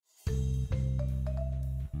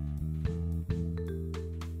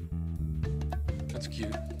That's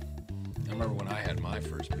cute. I remember when I had my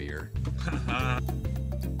first beer.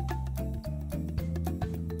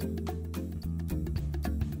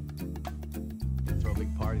 Throw a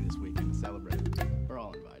big party this weekend to celebrate. We're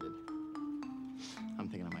all invited. I'm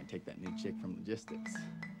thinking I might take that new chick from Logistics.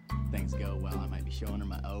 Things go well, I might be showing her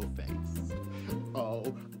my O face. Oh.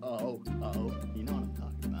 You know what I'm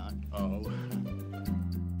talking about. Oh.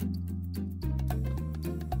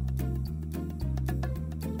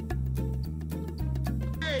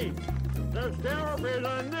 Hey, the sheriff is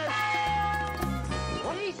on this.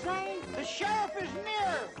 What are you saying? The sheriff is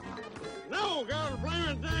near. No, got a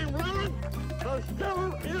flaming thing running. The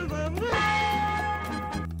sheriff is on this.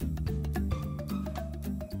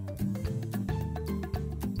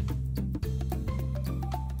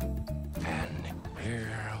 And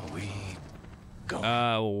here we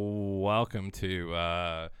go. Welcome to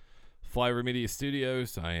Flyover Media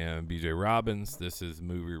Studios. I am BJ Robbins. This is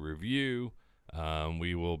Movie Review.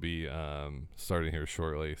 We will be starting here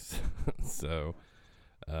shortly. So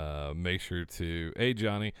make sure to... Hey,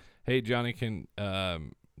 Johnny, can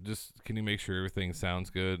you make sure everything sounds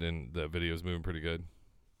good and the video is moving pretty good?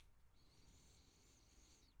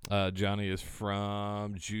 Johnny is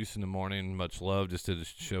from Juice in the Morning. Much love. Just did a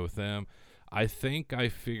show with them. I think I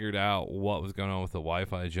figured out what was going on with the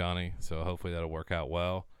Wi-Fi, Johnny. So hopefully that'll work out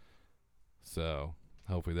well. So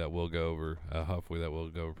hopefully that will go over.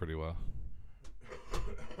 Pretty well.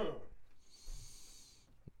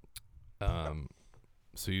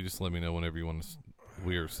 So you just let me know whenever you want to.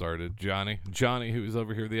 We are started. Johnny, who was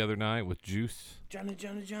over here the other night with Juice. Johnny.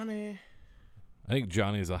 I think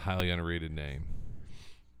Johnny is a highly underrated name.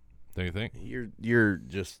 Don't you think? You're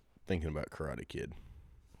just thinking about Karate Kid.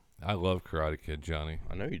 I love Karate Kid, Johnny.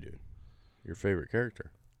 I know you do. Your favorite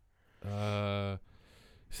character. He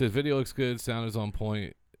said video looks good, sound is on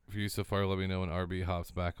point. For you so far, let me know when RB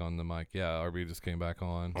hops back on the mic. Yeah, RB just came back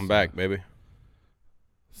on. I'm back, baby.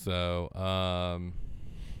 So,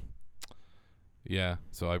 yeah.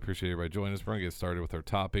 So I appreciate everybody joining us. We're gonna get started with our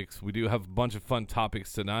topics. We do have a bunch of fun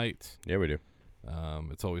topics tonight. Yeah, we do.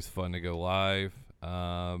 It's always fun to go live.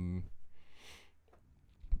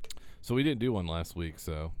 So we didn't do one last week,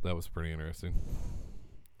 so that was pretty interesting.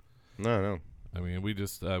 No. I mean, we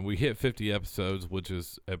just we hit 50 episodes, which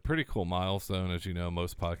is a pretty cool milestone. As you know,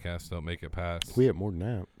 most podcasts don't make it past. We have more than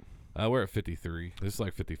that. We're at 53. This is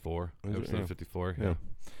like 54. Episode yeah. 54. Yeah.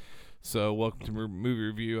 So welcome to Movie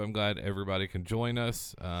Review. I'm glad everybody can join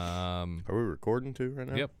us. Are we recording too right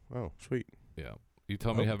now? Yep. Oh, sweet. Yeah. You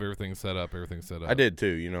told me to have everything set up. I did too.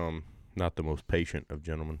 You know, I'm not the most patient of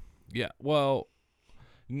gentlemen. Yeah. Well,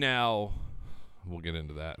 now we'll get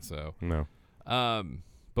into that. So. No.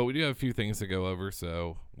 But we do have a few things to go over,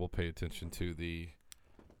 so we'll pay attention to the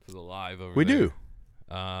live over We there. do.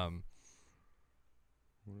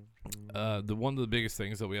 The one of the biggest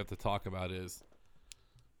things that we have to talk about is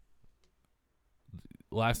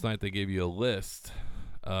last night they gave you a list,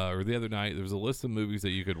 or the other night there was a list of movies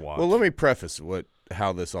that you could watch. Well, let me preface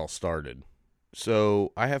how this all started.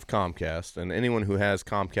 So I have Comcast, and anyone who has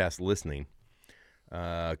Comcast listening,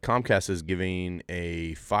 Comcast is giving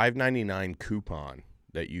a $5.99 coupon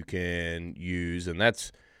that you can use, and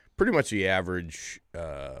that's pretty much the average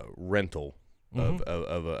rental of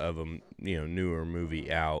a newer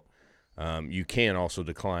movie out. You can also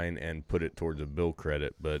decline and put it towards a bill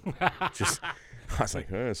credit, but just I was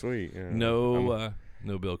like, oh, sweet. Yeah, no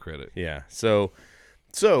bill credit. Yeah. So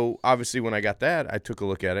obviously when I got that, I took a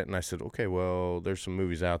look at it and I said, okay, well, there's some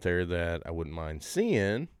movies out there that I wouldn't mind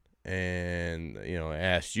seeing, and I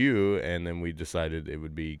asked you, and then we decided it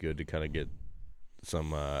would be good to kind of get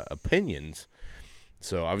some opinions.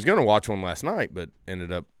 So I was going to watch one last night, but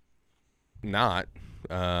ended up not,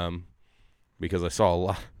 because I saw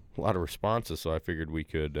a lot of responses, so I figured we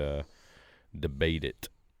could debate it,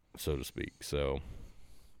 so to speak. So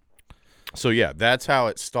yeah, that's how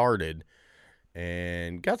it started,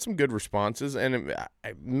 and got some good responses. And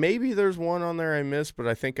maybe there's one on there I missed, but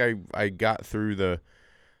I think I got through the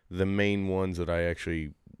main ones that I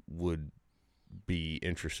actually would be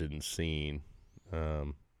interested in seeing.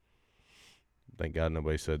 Thank God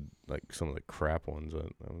nobody said like some of the crap ones.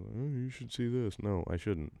 You should see this. No, I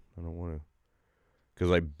shouldn't. I don't want to,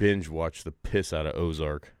 because I binge watched the piss out of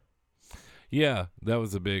Ozark. Yeah, that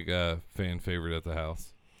was a big fan favorite at the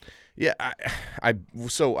house. Yeah, I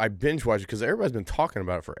binge watched it because everybody's been talking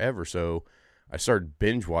about it forever. So I started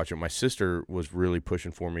binge watching. My sister was really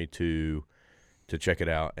pushing for me to check it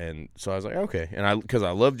out, and so I was like, okay. And because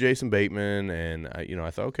I love Jason Bateman, and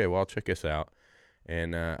I thought, okay, well, I'll check this out.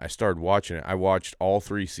 And I started watching it. I watched all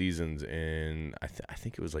 3 seasons in I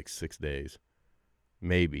think it was like 6 days,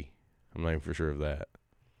 maybe. I'm not even for sure of that.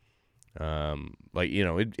 Like, you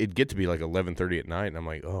know, it'd get to be like 11:30 at night, and I'm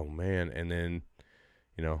like, oh man, and then,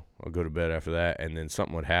 you know, I'll go to bed after that, and then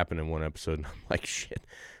something would happen in one episode, and I'm like, shit,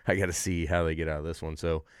 I got to see how they get out of this one.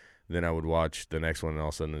 So then I would watch the next one, and all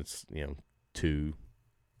of a sudden it's, you know, 2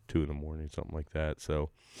 in the morning, something like that. So,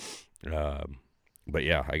 but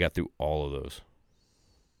yeah, I got through all of those.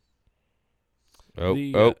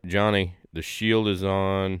 Johnny, The Shield is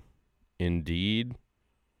on Indeed.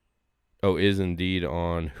 Oh, is Indeed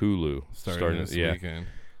on Hulu. Starting this weekend.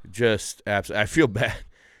 Just absolutely. I feel bad.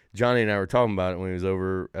 Johnny and I were talking about it when he was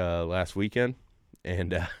over last weekend,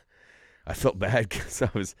 and I felt bad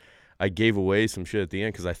because I gave away some shit at the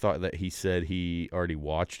end because I thought that he said he already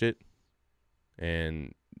watched it,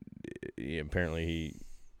 and apparently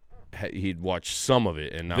he'd watched some of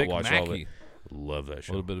it and not watched all of it. Love that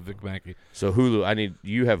show. A little bit of Vic Mackey. So Hulu,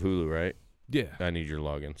 you have Hulu, right? Yeah. I need your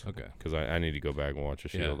logins. Okay. Because I need to go back and watch The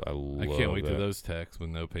Shield. Yeah. I can't wait to those texts with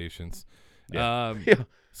no patience. Yeah.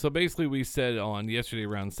 So basically we said on yesterday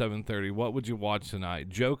around 7:30, what would you watch tonight?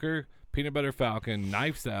 Joker, Peanut Butter Falcon,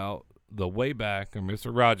 Knives Out, The Way Back, or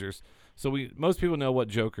Mr. Rogers. So most people know what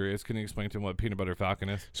Joker is. Can you explain to them what Peanut Butter Falcon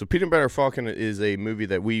is? So Peanut Butter Falcon is a movie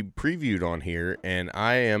that we previewed on here, and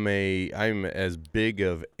I'm as big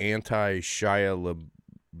of anti-Shia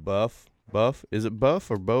LaBeouf. Is it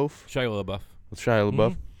Buff or Both? Shia LaBeouf. Shia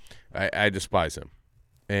LaBeouf. I despise him,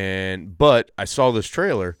 but I saw this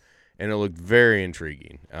trailer and it looked very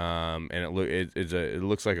intriguing. And it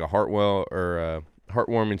looks like a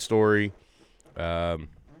heartwarming story.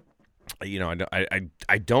 You know, I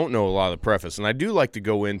don't know a lot of the preface, and I do like to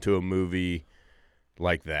go into a movie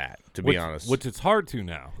like that, to be honest. Which it's hard to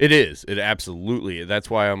now. It is. It absolutely. That's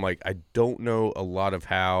why I'm like, I don't know a lot of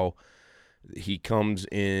how he comes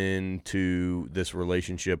into this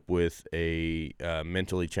relationship with a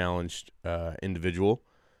mentally challenged individual,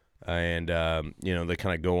 and you know, they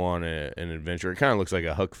kind of go on an adventure. It kind of looks like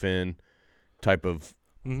a Huck Finn type of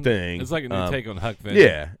thing. It's like a new take on Huck Finn.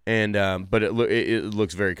 Yeah, and but it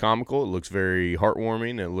looks very comical. It looks very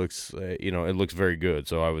heartwarming. It looks it looks very good.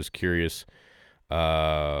 So I was curious,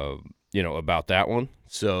 about that one.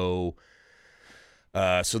 So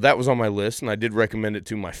that was on my list, and I did recommend it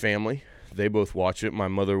to my family. They both watched it. My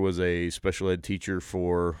mother was a special ed teacher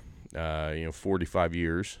for 45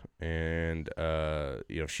 years, and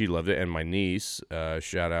she loved it. And my niece,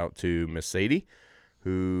 shout out to Miss Sadie,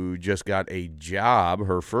 who just got a job,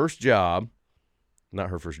 her first job, not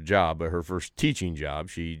her first job, but her first teaching job.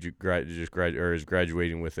 She is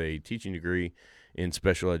graduating with a teaching degree in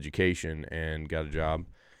special education and got a job.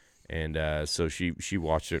 And so she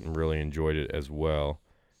watched it and really enjoyed it as well.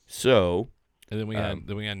 So, and then we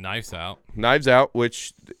had Knives Out. Knives Out,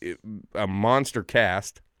 which a monster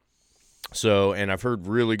cast. So, and I've heard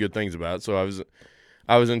really good things about it. So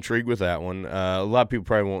I was intrigued with that one. A lot of people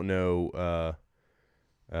probably won't know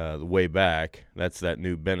The Way Back. That's that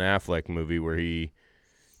new Ben Affleck movie where he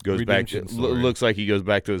goes back. Looks like he goes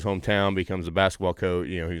back to his hometown, becomes a basketball coach.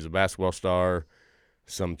 You know, he's a basketball star.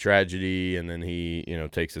 Some tragedy, and then he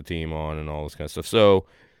takes the team on and all this kind of stuff. So,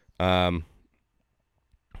 so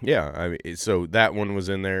that one was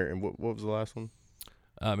in there. And what was the last one?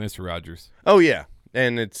 Mr. Rogers. Oh yeah,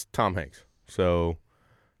 and it's Tom Hanks. So,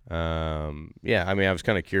 I was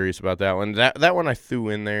kind of curious about that one. That one I threw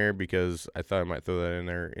in there because I thought I might throw that in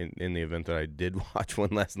there in the event that I did watch one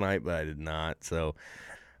last night, but I did not. So,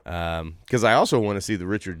 because I also want to see the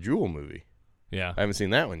Richard Jewell movie. Yeah, I haven't seen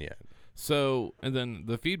that one yet. So, and then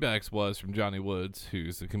the feedbacks was from Johnny Woods,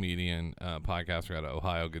 who's a comedian, podcaster out of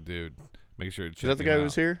Ohio. Good dude. Make sure to check him out. Is that the guy who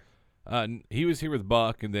was here? He was here with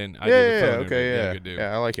Buck, and then I did the phone interview. Yeah, good dude.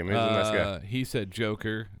 Yeah, I like him. He's a nice guy. He said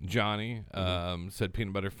Joker. Johnny said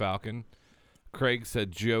Peanut Butter Falcon. Craig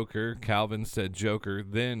said Joker. Calvin said Joker,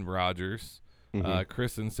 then Rogers.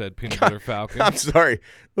 Kristen said Peanut Butter Falcon. I'm sorry.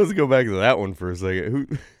 Let's go back to that one for a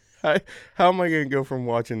second. How am I going to go from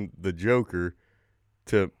watching the Joker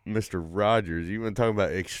to Mr. Rogers? You want to talk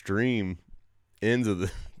about extreme ends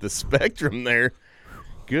of the spectrum there.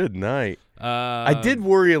 Good night. I did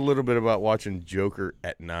worry a little bit about watching Joker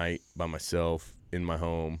at night by myself in my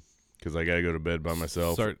home because I got to go to bed by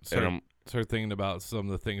myself. Start thinking about some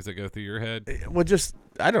of the things that go through your head. Well,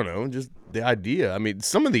 I don't know, just the idea. I mean,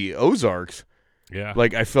 some of the Ozarks. Yeah.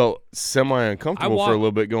 Like, I felt semi-uncomfortable for a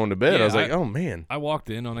little bit going to bed. Yeah, I was like, oh, man. I walked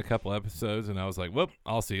in on a couple episodes, and I was like, whoop,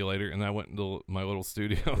 I'll see you later. And I went into my little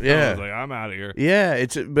studio. Yeah. I was like, I'm out of here. Yeah,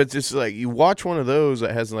 but it's just like you watch one of those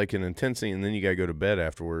that has like an intensity, and then you got to go to bed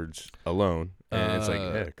afterwards alone. And it's like,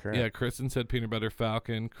 yeah, crap. Yeah, Kristen said Peanut Butter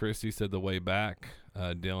Falcon. Christy said The Way Back.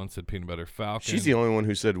 Dylan said Peanut Butter Falcon. She's the only one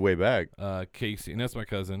who said Way Back. Casey, and that's my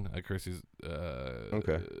cousin. Christy's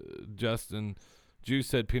okay. Justin Juice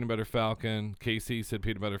said Peanut Butter Falcon. KC said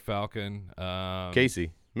Peanut Butter Falcon.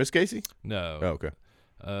 Casey. Miss Casey? No. Oh, okay.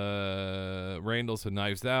 Randall said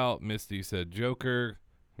Knives Out. Misty said Joker.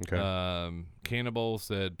 Okay. Cannibal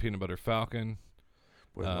said Peanut Butter Falcon.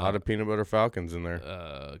 With a lot of Peanut Butter Falcons in there.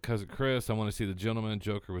 Cousin Chris, I want to see The Gentleman.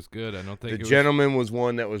 Joker was good. I don't think The Gentleman was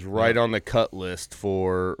one that was right on the cut list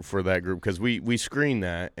for that group because we screened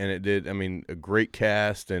that and it did. I mean, a great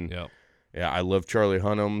cast and yeah, I love Charlie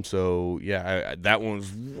Hunnam. So yeah, that one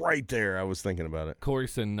was right there. I was thinking about it. Corey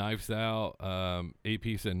said Knives Out.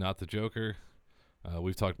 AP said Not the Joker.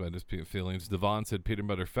 We've talked about his feelings. Devon said Peanut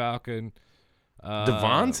Butter Falcon.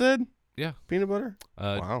 Devon said, "Yeah, peanut butter."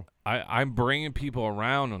 Wow, I'm bringing people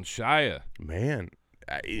around on Shia. Man,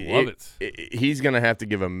 love it. He's gonna have to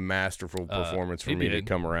give a masterful performance for me to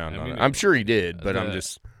come around on it. I'm sure he did, but I'm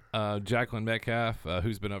just. Jacqueline Metcalf,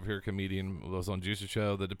 who's been up here, comedian, was on Juice's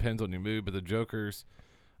show. That depends on your mood, but the Jokers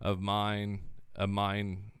of mine.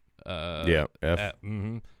 Yeah. F.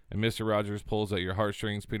 And Mr. Rogers pulls at your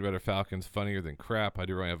heartstrings. Peanut Butter Falcon's funnier than crap. I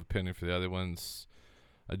do really have an opinion for the other ones.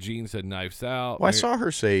 Gene said Knives Out. Well, I saw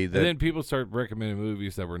her say that. And then people start recommending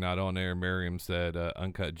movies that were not on there. Miriam said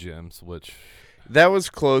Uncut Gems, which. That was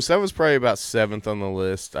close. That was probably about 7th on the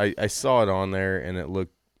list. I saw it on there, and it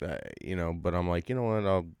looked, but I'm like, you know what?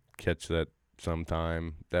 I'll catch that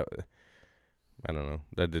sometime. I don't know.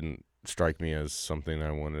 That didn't strike me as something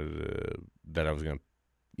I wanted that I was going to,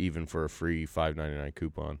 even for a free $5.99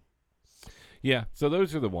 coupon. Yeah, so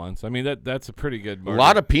those are the ones. I mean, that's a pretty good market. A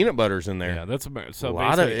lot of peanut butters in there. Yeah, that's so a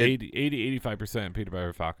lot of 80-85% Peanut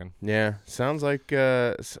Butter Falcon. Yeah, sounds like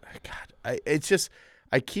God. It's just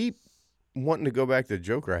I keep wanting to go back to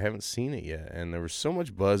Joker. I haven't seen it yet, and there was so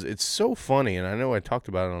much buzz. It's so funny, and I know I talked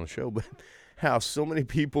about it on the show, but how so many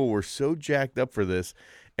people were so jacked up for this.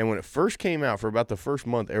 And when it first came out, for about the first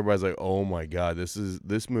month, everybody's like, "Oh my God,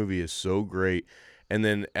 this movie is so great." And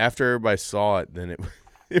then after everybody saw it, then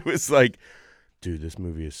it was like, dude, this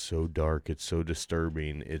movie is so dark. It's so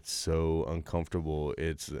disturbing. It's so uncomfortable.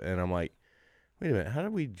 And I'm like, wait a minute. How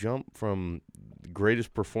did we jump from the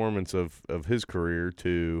greatest performance of his career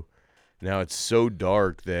to now it's so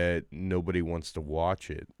dark that nobody wants to watch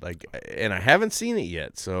it? Like, and I haven't seen it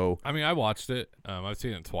yet. So I mean, I watched it. I've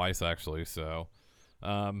seen it twice actually. So,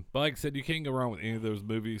 but like I said, you can't go wrong with any of those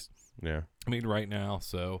movies. Yeah. I mean, right now.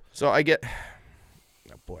 So I get.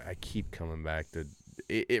 Oh boy, I keep coming back to.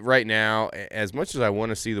 It right now, as much as I want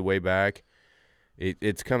to see The Way Back,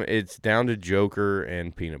 it's coming. It's down to Joker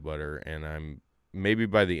and Peanut Butter, and I'm maybe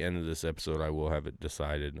by the end of this episode I will have it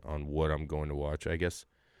decided on what I'm going to watch. I guess.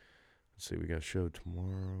 Let's see, we got a show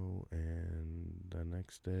tomorrow and the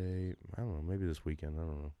next day. I don't know, maybe this weekend. I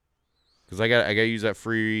don't know, because I got to use that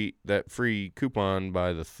free coupon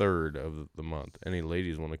by the 3rd of the month. Any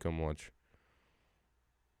ladies want to come watch?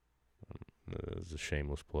 It's a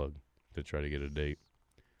shameless plug to try to get a date.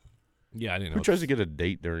 Yeah, I didn't know. Who tries to get a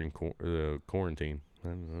date during quarantine? I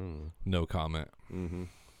don't know. No comment. Mm-hmm.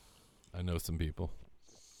 I know some people.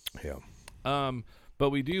 Yeah. But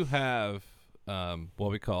we do have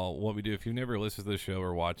what we do. If you've never listened to the show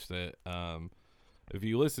or watched it, if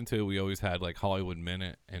you listen to it, we always had like Hollywood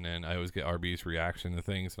Minute, and then I always get RB's reaction to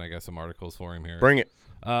things, and I got some articles for him here. Bring it.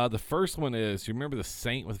 The first one is, you remember The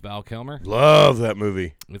Saint with Val Kilmer? Love that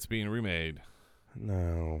movie. It's being remade.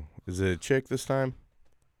 No. Is it a chick this time?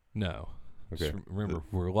 No. Okay. Just remember,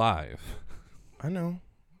 we're live. I know.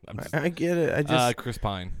 I get it. I just Chris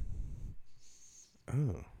Pine.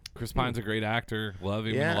 Oh. Chris Pine's a great actor. Love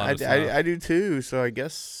him in a Yeah, lot of stuff. I do too. So I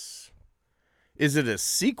guess, is it a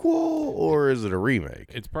sequel or is it a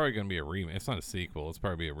remake? It's probably going to be a remake. It's not a sequel. It's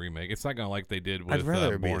probably a remake. It's not going to like they did I'd with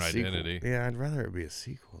rather it be Born a sequel. Identity. Yeah, I'd rather it be a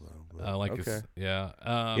sequel though. But, okay.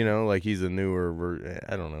 Like he's a newer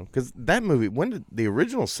I don't know, because that movie, when did the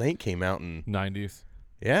original Saint came out in 90s.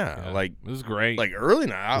 Yeah, like it was great. Like early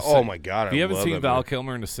now. Oh my God! If you haven't seen Val movie.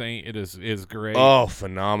 Kilmer in The Saint, it is great. Oh,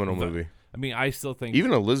 phenomenal movie. I mean, I still think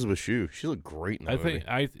even Elizabeth Shue, she looked great in that movie.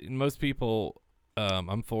 I think most people.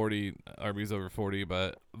 I'm 40. RB's over 40,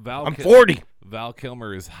 but I'm 40. Val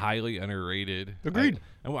Kilmer is highly underrated. Agreed.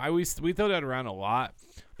 We throw that around a lot,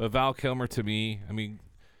 but Val Kilmer to me, I mean,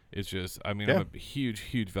 it's just. I mean, I'm a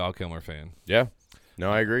huge Val Kilmer fan. Yeah.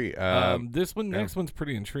 No, I agree. Next one's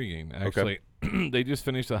pretty intriguing. Actually, they just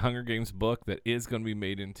finished the Hunger Games book that is going to be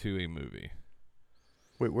made into a movie.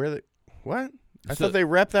 Wait, what? I thought they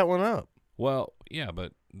wrapped that one up. Well, yeah,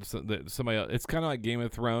 but somebody else. It's kind of like Game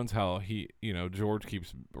of Thrones. How George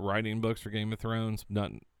keeps writing books for Game of Thrones.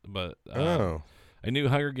 A new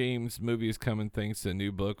Hunger Games movie is coming thanks to a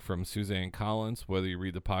new book from Suzanne Collins. Whether you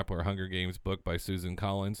read the popular Hunger Games book by Susan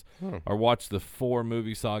Collins or watch the 4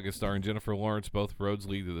 movie saga starring Jennifer Lawrence, both roads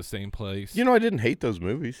lead to the same place. You know, I didn't hate those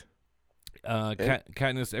movies.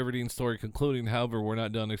 Katniss Everdeen's story concluding, however, we're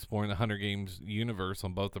not done exploring the Hunger Games universe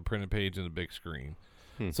on both the printed page and the big screen.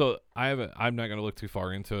 So I'm not going to look too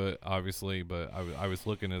far into it, obviously, but I was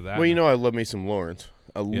looking at that. Well, you know, I love me some Lawrence.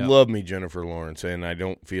 I love me Jennifer Lawrence, and I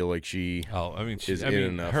don't feel like she. Oh, I mean,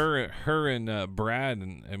 enough. Her and Brad,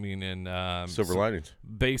 and Silver Linings.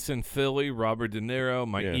 Basin Philly, Robert De Niro,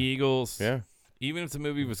 my Eagles. Yeah. Even if the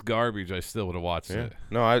movie was garbage, I still would have watched it.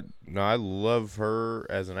 No, I love her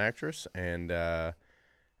as an actress and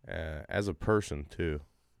as a person too.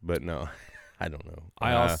 But no, I don't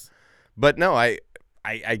know. But no, I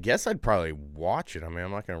guess I'd probably watch it. I mean,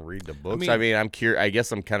 I'm not going to read the books. I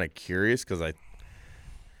guess I'm kind of curious because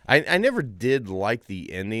I never did like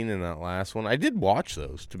the ending in that last one. I did watch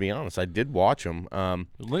those, to be honest. I did watch them.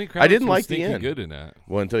 Lenny Kravitz I didn't was like the end. Good in that.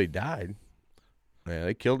 Well, until he died. Yeah,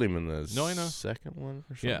 they killed him in the I know. second one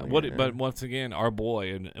or something. Yeah, but once again, our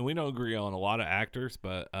boy, and we don't agree on a lot of actors,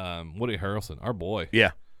 but Woody Harrelson, our boy.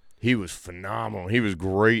 Yeah, he was phenomenal. He was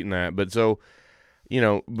great in that. But so, you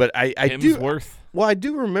know, but I Hemsworth. Well, I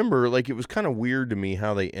do remember, like, it was kind of weird to me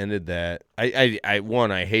how they ended that. I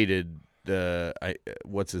hated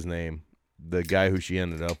what's his name? The guy who she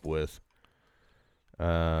ended up with.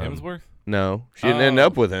 Hemsworth? No, she didn't end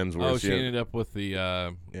up with Hemsworth. Oh, she ended up with the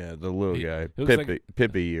the little guy,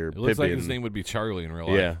 Pippi It looks like his name would be Charlie in real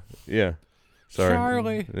life. Yeah. Sorry,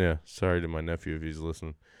 Charlie. Yeah, sorry to my nephew if he's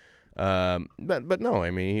listening. But no,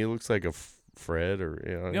 I mean, he looks like a Fred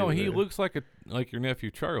or No, he looks like your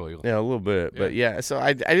nephew Charlie. Yeah, a little bit, but yeah. So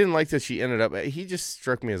I didn't like that she ended up. He just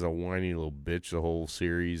struck me as a whiny little bitch the whole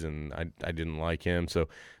series, and I didn't like him. So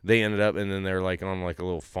they ended up, and then they're like on like a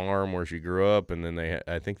little farm where she grew up, and then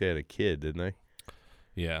I think they had a kid, didn't they?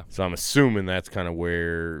 Yeah. So I'm assuming that's kind of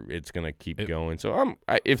where it's gonna keep going. So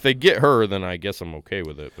if they get her, then I guess I'm okay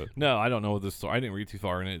with it. But no, I don't know what this story. I didn't read too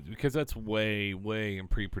far in it because that's way in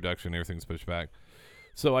pre-production. Everything's pushed back.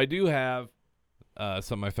 So I do have.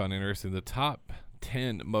 Something I found interesting: the top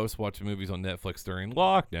 10 most watched movies on Netflix during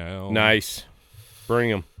lockdown. Nice,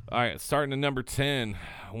 bring them. All right, starting at number 10,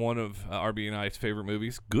 one of RB and I's favorite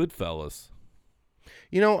movies, Goodfellas.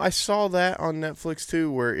 You know, I saw that on Netflix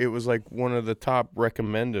too, where it was like one of the top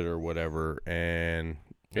recommended or whatever, and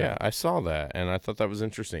yeah, I saw that, and I thought that was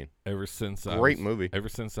interesting. Ever since movie. Ever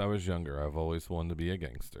since I was younger, I've always wanted to be a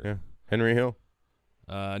gangster. Yeah, Henry Hill.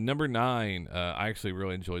 Number 9, I actually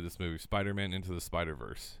really enjoyed this movie, Spider-Man Into the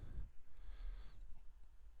Spider-Verse.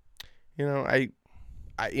 You know,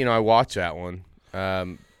 I watched that one.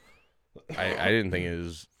 I didn't think it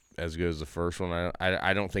was as good as the first one.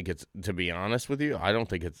 I don't think it's, to be honest with you, I don't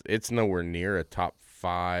think it's nowhere near a top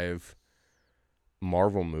 5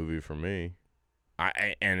 Marvel movie for me.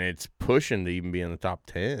 And it's pushing to even be in the top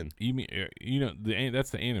 10. You mean that's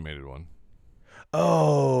the animated one?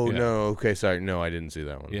 Oh, yeah. No. Okay, sorry. No, I didn't see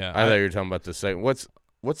that one. Yeah. I thought you were talking about the second. What's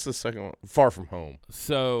the second one? Far From Home.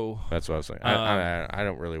 So. That's what I was saying. I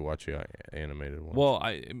don't really watch the animated ones. Well,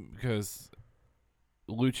 because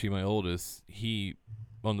Lucci, my oldest, he,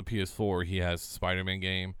 on the PS4, he has the Spider-Man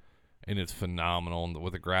game, and it's phenomenal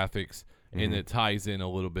with the graphics, and it ties in a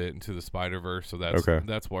little bit into the Spider-Verse, so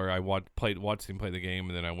that's where I watched him play the game,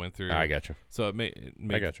 and then I went through. I gotcha. So it made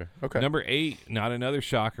I gotcha. Okay. Number 8, not another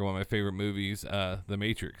shocker, one of my favorite movies, The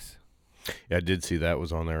Matrix. Yeah, I did see that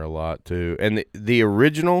was on there a lot too, and the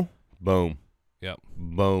original, boom. Yep.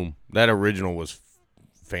 Boom. That original was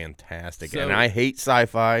fantastic, So, and I hate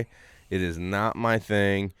sci-fi. It is not my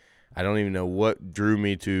thing. I don't even know what drew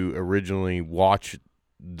me to originally watch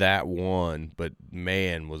that one, but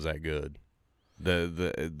man, was that good.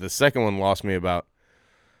 The second one lost me about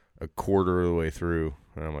a quarter of the way through,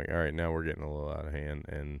 and I'm like, all right, now we're getting a little out of hand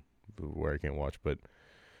and where I can't watch. But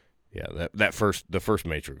yeah, the first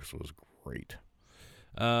Matrix was great.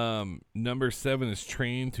 Number 7 is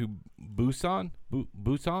Train to Busan.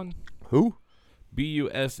 Busan? Who?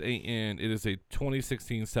 Busan. It is a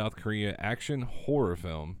 2016 South Korea action horror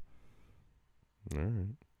film.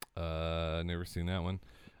 All right. Never seen that one.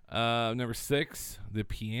 Number 6, The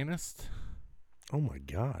Pianist. Oh my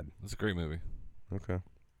God, It's a great movie. okay.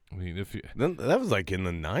 I mean, if you, Then that was like in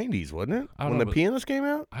the 90s, wasn't it? I don't When know, The but- Pianist came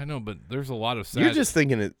out? I know, but there's a lot of sad. You're just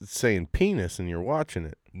thinking it's saying penis and you're watching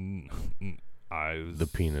it. I was The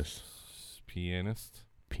penis. Pianist.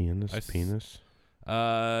 Pianist, penis.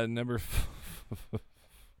 Number.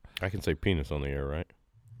 I can say penis on the air, right?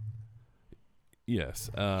 Yes.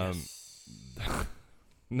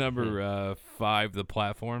 Number 5, The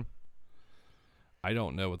Platform. I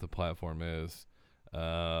don't know what The Platform is.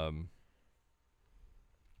 Let's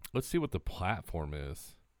see what the platform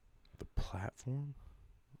is. The platform?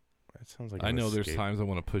 That sounds like I an know there's escape. times I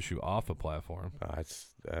want to push you off a platform. It's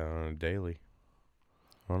on a daily.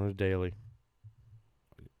 On a daily.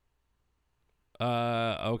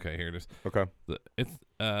 Okay, here it is. Okay. It's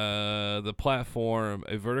the platform,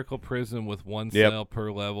 a vertical prison with one Yep. cell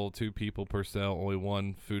per level, 2 people per cell, only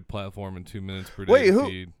one food platform, and 2 minutes per day Wait, to who?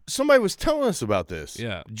 feed. Somebody was telling us about this.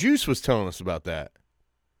 Yeah. Juice was telling us about that.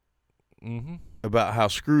 Mm-hmm. About how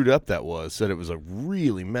screwed up that was. Said it was a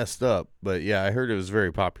really messed up. But yeah, I heard it was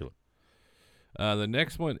very popular. The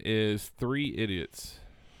next one is 3 Idiots.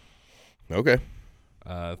 Okay.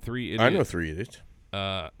 3 Idiots. I know 3 Idiots.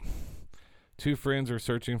 2 friends are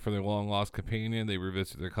searching for their long-lost companion. They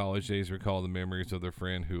revisit their college days, recall the memories of their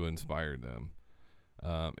friend who inspired them.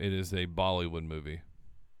 It is a Bollywood movie.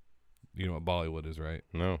 You know what Bollywood is, right?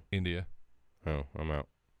 No. India. Oh, I'm out.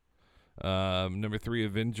 Number 3,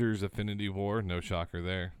 Avengers: Infinity War. No shocker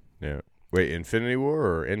there. Yeah. Wait, Infinity War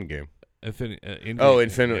or Endgame? Infinity. Oh,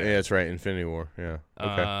 Infinity. Yeah, that's right. Infinity War. Yeah.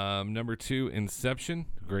 Okay. Number 2, Inception.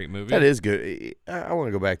 Great movie. That is good. I want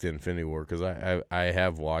to go back to Infinity War because I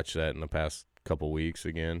have watched that in the past couple weeks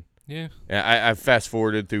again. Yeah. I fast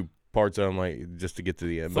forwarded through parts of them like just to get to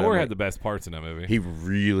the end. Thor had the best parts in that movie. He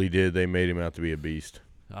really did. They made him out to be a beast.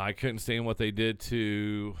 I couldn't stand what they did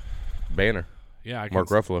to. Banner. Yeah, Mark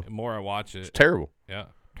Ruffalo. The more I watch It's it, terrible. yeah,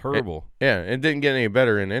 terrible. Yeah, it didn't get any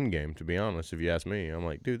better in Endgame, to be honest, if you ask me. I'm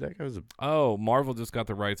like, dude, that guy was a... Oh, Marvel just got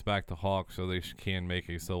the rights back to Hulk, so they can make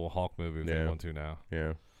a solo Hulk movie if they Yeah. want to now.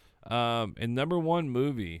 Yeah. And number 1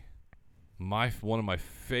 movie, one of my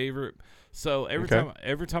favorite. So every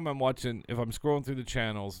time I'm watching, if I'm scrolling through the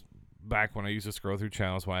channels, back when I used to scroll through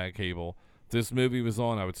channels when I had cable, this movie was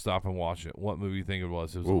on, I would stop and watch it. What movie you think it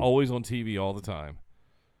was? It was Ooh. always on TV all the time.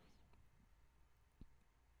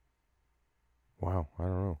 Wow, I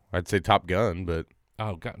don't know. I'd say Top Gun, but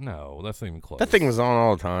Oh God, no, that's not even close. that thing was on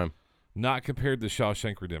all the time. Not compared to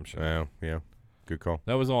Shawshank Redemption. Yeah. Good call.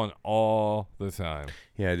 That was on all the time.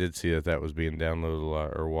 Yeah, I did see that was being downloaded a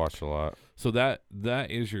lot or watched a lot. So that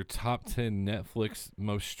is your top 10 Netflix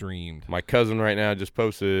most streamed. My cousin right now just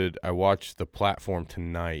posted, I watched The Platform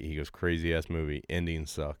tonight. He goes, crazy-ass movie. Ending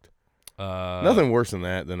sucked. Nothing worse than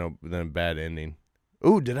that than a bad ending.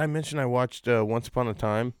 Ooh, did I mention I watched Once Upon a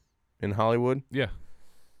Time in Hollywood? Yeah.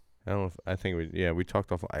 I don't know I think we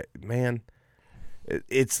talked off. Man,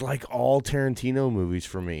 it's like all Tarantino movies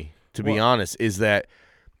for me, to be honest, is that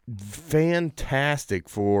fantastic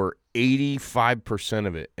for 85%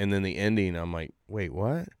 of it. And then the ending, I'm like, wait,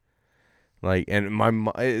 what? Like, and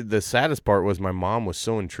the saddest part was my mom was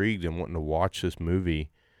so intrigued and wanting to watch this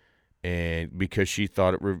movie, and because she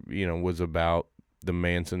thought it was about the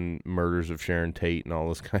Manson murders of Sharon Tate and all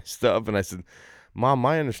this kind of stuff. And I said, Mom,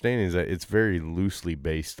 my understanding is that it's very loosely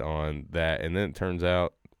based on that. And then it turns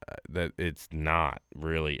out that it's not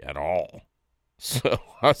really at all. So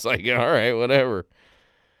I was like, all right, whatever.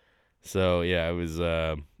 So, yeah, it was,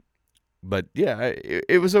 but yeah,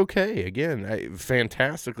 it was okay. Again,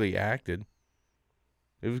 fantastically acted.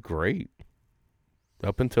 It was great.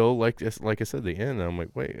 Up until, like I said, the end, I'm like,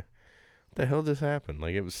 wait, what the hell just happened?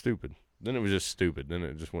 Like, it was stupid. Then it was just stupid. Then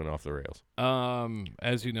it just went off the rails.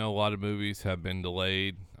 As you know, a lot of movies have been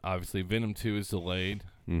delayed. Obviously, Venom 2 is delayed.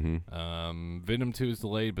 Mm-hmm. Venom 2 is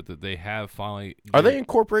delayed, but that they have finally. Are they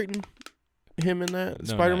incorporating him in that?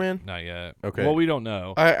 No, Spider-Man? Not yet. Okay. Well, we don't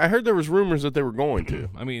know. I heard there was rumors that they were going to.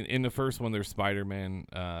 I mean, in the first one, there's Spider-Man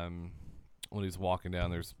when he's walking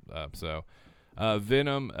down. There's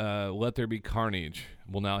Venom, Let There Be Carnage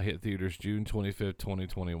will now hit theaters June 25th,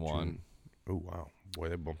 2021. Oh, wow. Boy,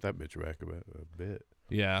 they bumped that bitch back a bit.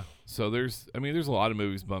 Yeah. So there's a lot of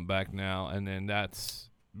movies bumped back now, and then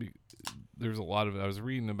there's a lot of I was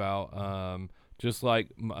reading about just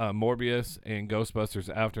like Morbius and Ghostbusters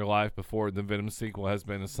Afterlife before the Venom sequel has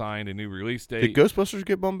been assigned a new release date. Did Ghostbusters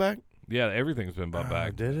get bumped back? Yeah, everything's been bumped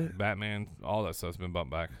back. Did it? Batman, all that stuff's been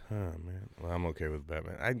bumped back. Oh, man. Well, I'm okay with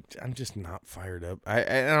Batman. I'm just not fired up.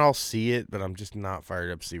 And I'll see it, but I'm just not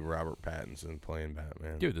fired up to see Robert Pattinson playing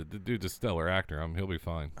Batman. Dude, the dude's a stellar actor. He'll be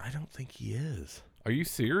fine. I don't think he is. Are you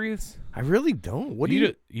serious? I really don't. What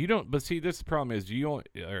do you don't? But see, this problem is you don't.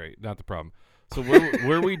 All right, not the problem. So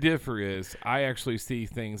where we differ is I actually see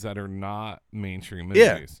things that are not mainstream movies.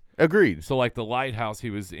 Yeah, agreed. So like The Lighthouse he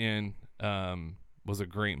was in was a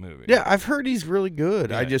great movie. Yeah, I've heard he's really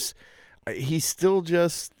good. Yeah. He's still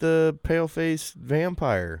just the pale-faced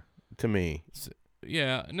vampire to me.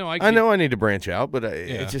 Yeah, no, I know I need to branch out, but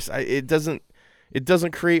Yeah. it doesn't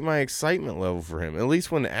create my excitement level for him. At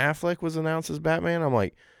least when Affleck was announced as Batman, I'm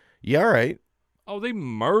like, yeah, all right. Oh, they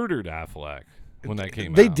murdered Affleck when that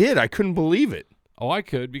came out. They did. I couldn't believe it. Oh, I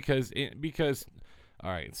could because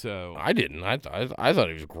all right, so I didn't. I thought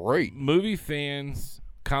he was great. movie fans,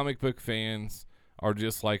 comic book fans are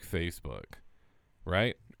just like Facebook,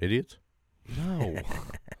 right? Idiots. No.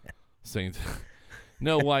 Saints.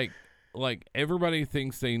 No, like everybody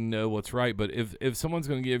thinks they know what's right, but if someone's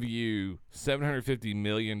going to give you $750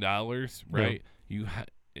 million, right?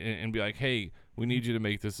 And be like, "Hey, we need you to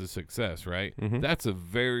make this a success," right? That's a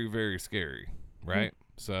very, very scary, right?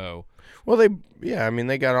 So, well, they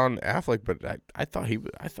got on Affleck, but I thought he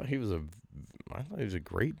was a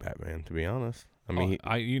great Batman, to be honest. I mean,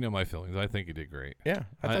 you know my feelings. I think he did great. I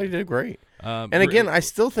thought he did great. And again, I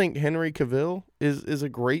still think Henry Cavill is a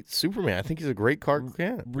great Superman. I think he's a great Clark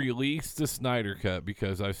Kent. Release the Snyder Cut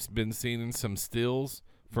because I've been seeing some stills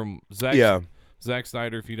from Zack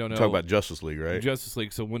Snyder. If you don't know, Talk about Justice League, right? Justice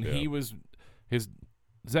League. So when he was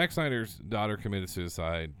Zack Snyder's daughter committed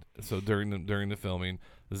suicide. So during the filming,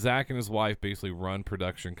 Zack and his wife basically run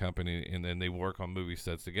production company, and then they work on movie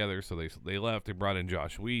sets together. So they left. They brought in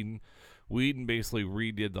Josh Whedon. Whedon basically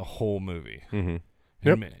redid the whole movie, and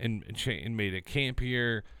made it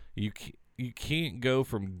campier. You can't go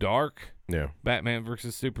from dark Batman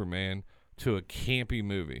versus Superman to a campy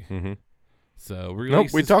movie. So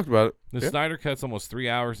we talked about it. The Snyder Cut's almost 3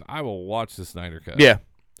 hours. I will watch the Snyder Cut. Yeah.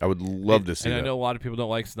 I would love to see that. And I know a lot of people don't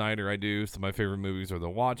like Snyder. I do. Some of my favorite movies are The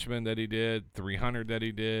Watchmen that he did, 300 that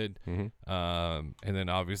he did, and then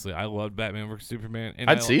obviously I loved Batman vs Superman. And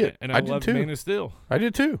I'd see it. And I loved Man of Steel. I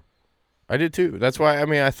did too. That's why. I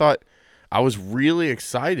mean, I thought I was really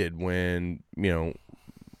excited when Batman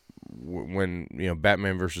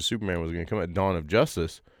vs Superman was going to come at Dawn of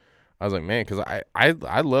Justice. I was like, man, because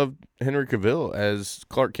I loved Henry Cavill as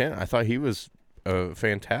Clark Kent. I thought he was a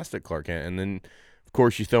fantastic Clark Kent, and then. Of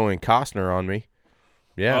course, you throw in Costner on me.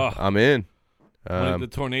 Yeah, I'm in. The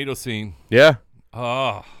tornado scene. Yeah.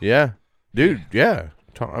 Oh. Yeah. Dude, yeah.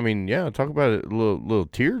 Talk about a little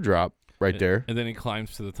teardrop right there. And then he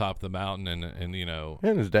climbs to the top of the mountain and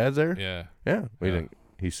and his dad's there? Yeah. Yeah.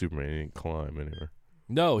 He's Superman. He didn't climb anywhere.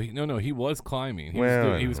 No, he was climbing.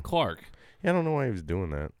 He was Clark. Yeah, I don't know why he was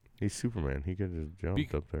doing that. He's Superman. He could have just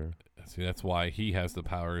jumped up there. See, that's why he has the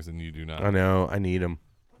powers and you do not. I know. I need him.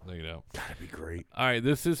 That'd be great. All right,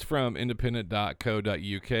 this is from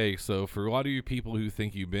independent.co.uk. So for a lot of you people who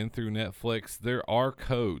think you've been through Netflix, there are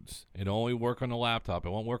codes. It only work on a laptop. It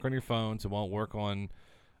won't work on your phones. It won't work on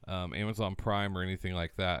Amazon Prime or anything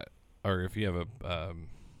like that. Or if you have a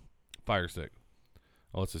Fire Stick.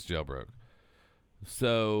 Unless it's jailbroke.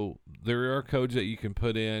 So there are codes that you can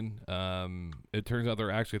put in. It turns out there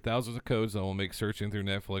are actually thousands of codes that will make searching through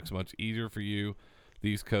Netflix much easier for you.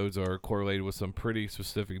 These codes are correlated with some pretty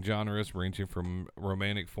specific genres, ranging from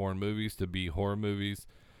romantic foreign movies to B horror movies,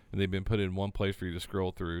 and they've been put in one place for you to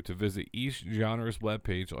scroll through. To visit each genre's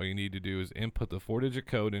webpage, all you need to do is input the 4-digit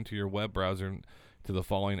code into your web browser to the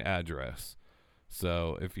following address.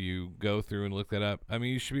 So if you go through and look that up, I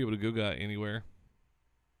mean, you should be able to Google that anywhere.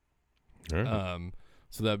 Right.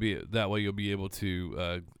 So that way you'll be able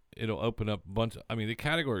to. It'll open up a bunch. The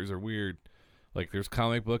categories are weird. Like there's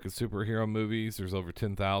comic book and superhero movies. There's over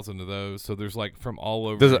 10,000 of those. So there's like from all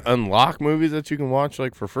over. Does it unlock movies that you can watch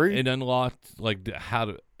like for free? It unlocked like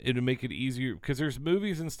it'll make it easier because there's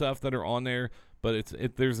movies and stuff that are on there, but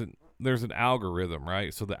there's an algorithm,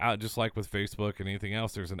 right? So just like with Facebook and anything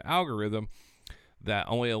else, there's an algorithm that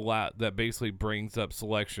that basically brings up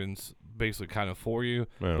selections basically kind of for you.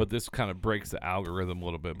 Yeah. But this kind of breaks the algorithm a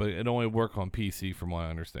little bit. But it only work on PC from what I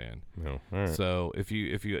understand. No. All right. So if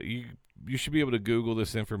you should be able to Google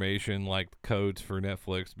this information, like codes for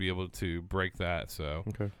Netflix, to be able to break that. So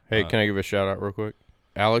okay. Hey, can I give a shout out real quick?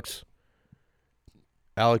 Alex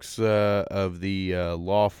of the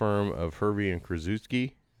law firm of Hervey and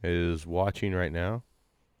Krasuski is watching right now.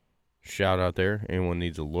 Shout out there. Anyone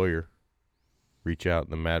needs a lawyer, reach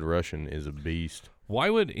out. The Mad Russian is a beast.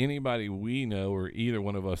 Why would anybody we know or either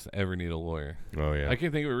one of us ever need a lawyer? Oh yeah. I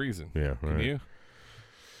can't think of a reason. Yeah. Can you?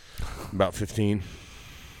 About 15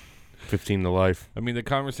 to life. I mean, the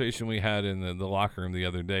conversation we had in the locker room the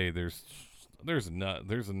other day, there's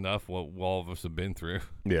enough what all of us have been through.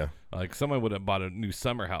 Yeah. Like someone would have bought a new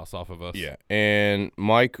summer house off of us. Yeah. And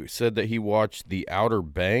Mike said that he watched The Outer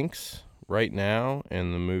Banks right now,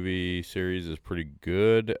 and the movie series is pretty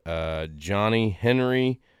good. Johnny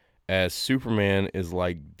Henry as Superman is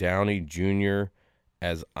like Downey Jr.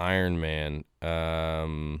 as Iron Man.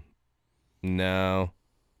 No.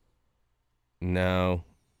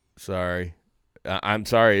 Sorry. I'm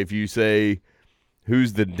sorry if you say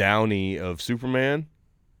who's the Downey of Superman.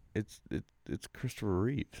 It's Christopher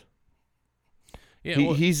Reeves. Yeah,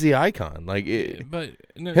 he's the icon. Like but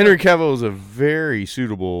no, Henry Cavill is a very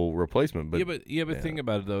suitable replacement. But think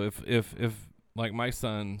about it though. If like my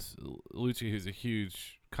son's Lucci, who's a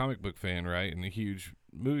huge comic book fan, right, and a huge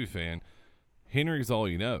movie fan, Henry's all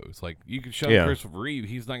he knows. Like you could show him Christopher Reeve,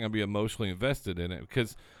 he's not going to be emotionally invested in it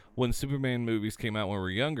because when Superman movies came out when we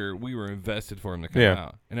were younger, we were invested for him to come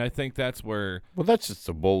out, and I think that's where. Well, that's just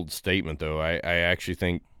a bold statement, though. I actually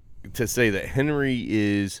think to say that Henry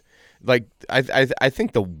is. Like I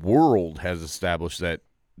think the world has established that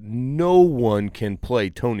no one can play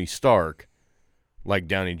Tony Stark like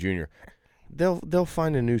Downey Jr. They'll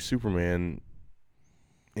find a new Superman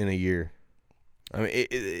in a year. I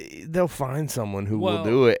mean, they'll find someone who will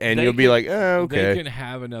do it, and you'll be like, oh, okay. They can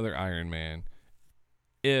have another Iron Man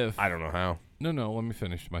if I don't know how. No, let me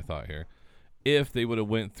finish my thought here. If they would have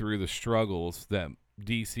went through the struggles that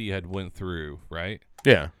DC had went through, right?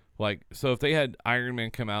 Yeah. Like, so if they had Iron Man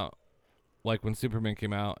come out. Like when Superman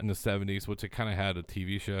came out in the 70s, which it kind of had a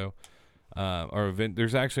TV show,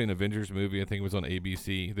 there's actually an Avengers movie. I think it was on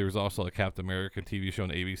ABC. There was also a Captain America TV show on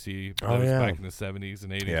ABC that was back in the 70s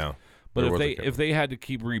and 80s. Yeah. But if they had to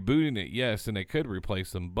keep rebooting it, yes, and they could replace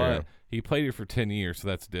them. But he played it for 10 years, so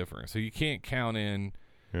that's different. So you can't count in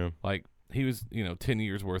like he was 10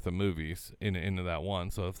 years worth of movies into that one.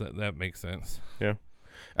 So if that makes sense. Yeah.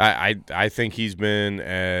 I think he's been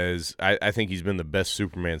I think he's been the best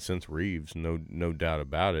Superman since Reeves, no doubt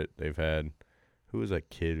about it. They've had who was that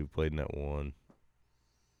kid who played in that one?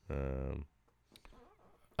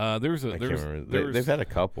 They've had a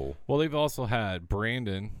couple. Well, they've also had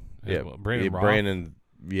Brandon. Brandon Roth. Brandon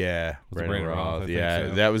Roth. Yeah,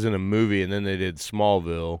 so. That was in a movie, and then they did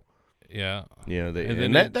Smallville. Yeah,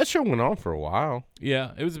 that show went on for a while.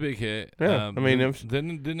 Yeah, it was a big hit. Yeah,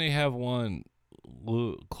 didn't they have one?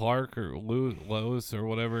 Clark or Lois or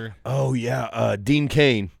whatever. Oh yeah, Dean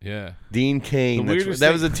Cain. Yeah, Dean Cain.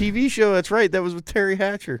 That was a TV show. That's right. That was with Terry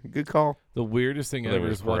Hatcher. Good call. The weirdest thing ever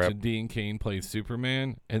is watching Dean Cain play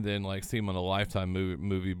Superman, and then like see him on a Lifetime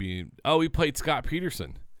movie being. Oh, he played Scott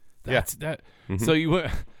Peterson. That's that. Mm-hmm. So you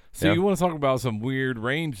want to talk about some weird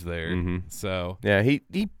range there. Mm-hmm. So yeah, he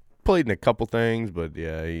played in a couple things, but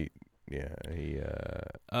but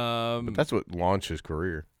that's what launched his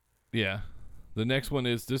career. Yeah. The next one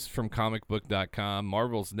is this from comicbook.com.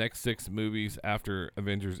 Marvel's next 6 movies after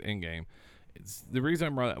Avengers Endgame. It's the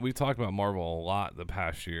reason we talked about Marvel a lot the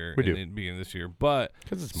past year and beginning this year, but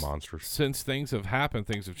because it's monsters. Since things have happened,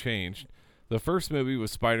 things have changed. The first movie was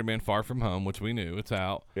Spider-Man: Far From Home, which we knew it's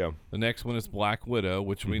out. Yeah. The next one is Black Widow,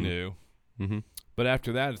 which we knew. Mm-hmm. But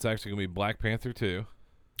after that, it's actually going to be Black Panther 2.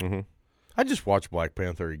 Mm-hmm. I just watched Black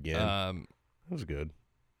Panther again. It was good.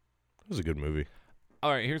 It was a good movie. All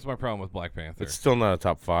right, here's my problem with Black Panther. It's still not a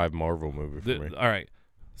top 5 Marvel movie for me. All right,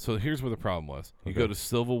 so here's where the problem was. You go to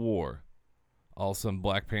Civil War, all of a sudden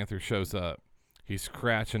Black Panther shows up. He's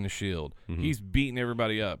scratching the shield. Mm-hmm. He's beating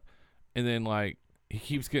everybody up. And then, like, he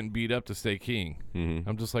keeps getting beat up to stay king. Mm-hmm.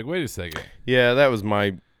 I'm just like, wait a second. Yeah, that was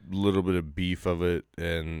my little bit of beef of it.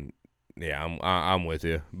 And, yeah, I'm with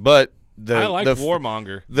you. But I like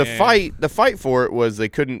Warmonger. The fight for it was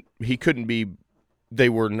they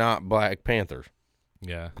were not Black Panthers.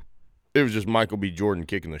 Yeah. It was just Michael B. Jordan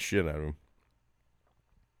kicking the shit out of him.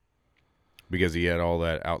 Because he had all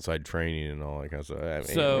that outside training and all that kind of stuff. I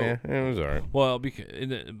mean, it was all right. Well,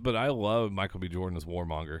 but I love Michael B. Jordan as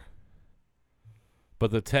Warmonger. But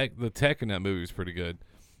the tech in that movie is pretty good.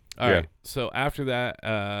 All right. So after that,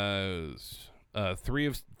 3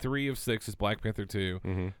 of 6 is Black Panther 2.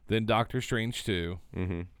 Mm-hmm. Then Doctor Strange 2.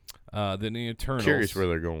 Mm-hmm. Then the Eternals. Curious where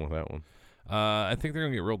they're going with that one. I think they're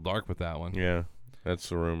gonna get real dark with that one. Yeah. That's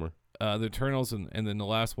the rumor. The Eternals, and then the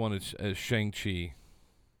last one is Shang-Chi.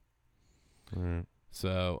 Right.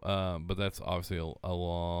 So, but that's obviously a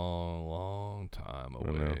long, long time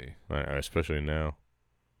away. Especially now.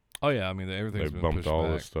 Oh, yeah. I mean, everything's been pushed back. They bumped all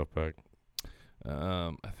this stuff back.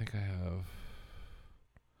 I think I have.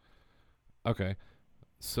 Okay.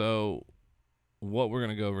 So, what we're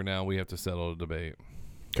going to go over now, we have to settle a debate.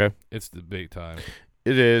 Okay. It's debate time.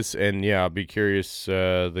 It is, and yeah, I'll be curious.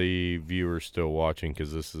 The viewers still watching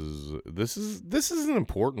because this is an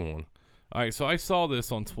important one. All right, so I saw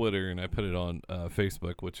this on Twitter and I put it on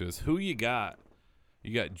Facebook, which is who you got.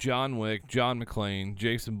 You got John Wick, John McClane,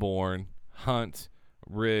 Jason Bourne, Hunt,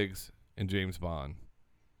 Riggs, and James Bond.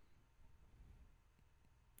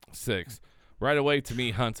 6 right away. To me,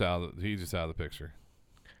 Hunt's he's just out of the picture.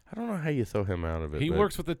 I don't know how you throw him out of it. He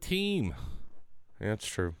works with a team. Yeah, that's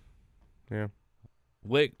true. Yeah.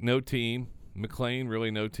 Wick, no team. McClane, really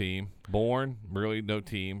no team. Bourne, really no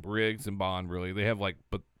team. Riggs and Bond, really. They have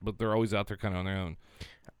but they're always out there kind of on their own.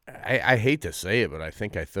 I hate to say it, but I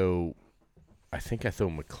think I throw I think I throw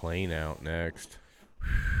McLean out next.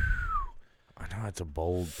 I know it's a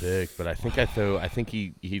bold pick, but I think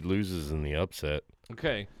he loses in the upset.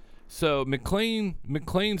 Okay, so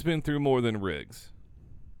McLean's been through more than Riggs,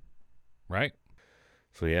 right?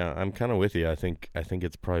 So yeah, I'm kind of with you. I think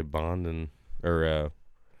it's probably Bond or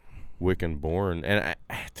Wick and Bourne. And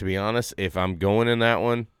to be honest, if I'm going in that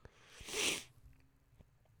one,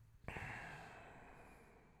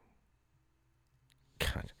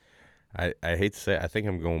 God, I hate to say it, I think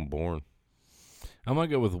I'm going Bourne. I'm gonna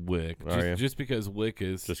go with Wick, Are you? just because Wick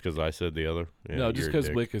is Just because I said the other. Yeah, no, just you're a because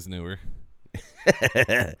dick. Wick is newer.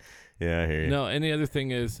 Yeah, I hear you. No, and the other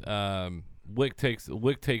thing is, Wick takes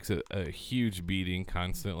a huge beating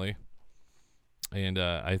constantly, and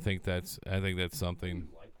I think that's something.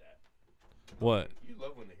 What? You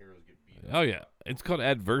love when the heroes get beat. Oh yeah, it's called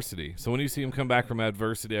adversity. So when you see him come back from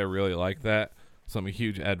adversity, I really like that. So I'm a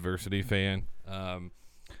huge adversity fan.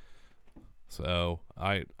 So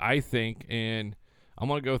I think, and I'm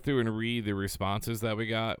gonna go through and read the responses that we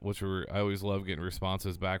got, I always love getting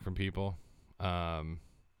responses back from people. So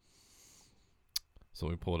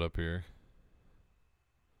let me pull it up here.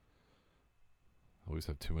 I always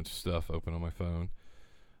have too much stuff open on my phone.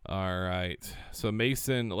 All right. So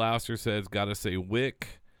Mason Louster says, gotta say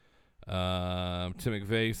Wick. Tim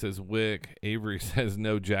McVeigh says Wick. Avery says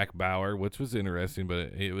no Jack Bauer, which was interesting,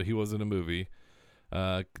 but he wasn't a movie.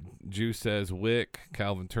 Juice says Wick.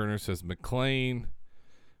 Calvin Turner says McLean.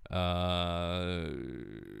 Aaron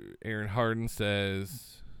Harden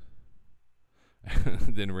says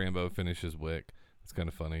then Rambo finishes Wick. It's kind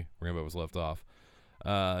of funny. Rambo was left off.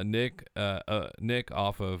 Nick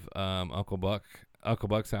off of Uncle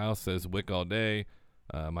Buck's house says Wick all day.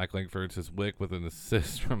 Mike Langford says Wick with an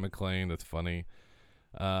assist from McLean. That's funny.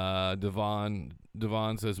 Devon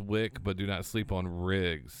says Wick, but do not sleep on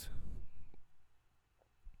Riggs.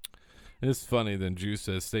 It's funny. Then Juice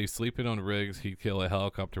says, stay sleeping on Riggs. He'd kill a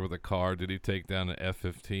helicopter with a car. Did he take down an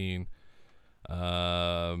F-15?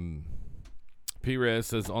 P-Rez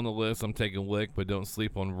says, on the list, I'm taking Wick, but don't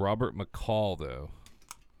sleep on Robert McCall, though.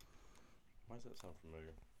 Why does that sound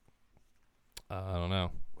familiar? I don't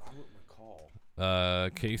know. Robert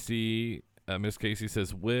McCall. Casey, Miss Casey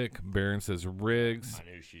says Wick. Barron says Riggs. I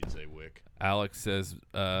knew she'd say Wick. Alex says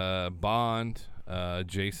Bond.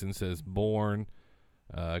 Jason says Bourne.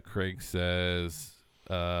 Craig says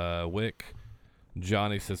Wick.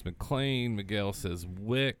 Johnny says McLean. Miguel says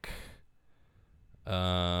Wick.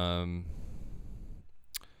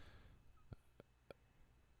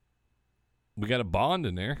 We got a Bond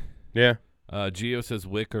in there. Yeah. Gio says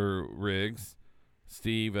Wick or Riggs.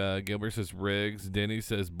 Steve Gilbert says Riggs. Denny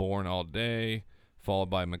says Bourne all day, followed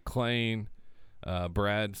by McLean.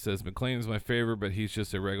 Brad says McLean is my favorite, but he's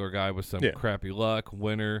just a regular guy with some crappy luck.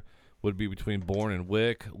 Winner would be between Bourne and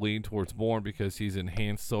Wick. Lean towards Bourne because he's an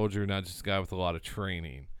enhanced soldier, not just a guy with a lot of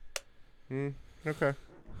training. Okay.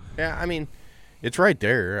 Yeah, I mean, it's right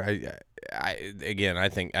there. I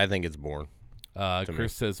think it's Bourne.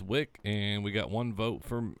 Chris says Wick, and we got one vote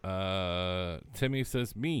from Timmy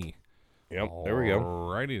says me. Yep, there we go.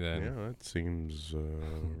 Alrighty then. Yeah, that seems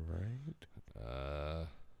right.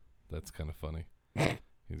 That's kind of funny.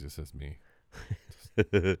 He just says me.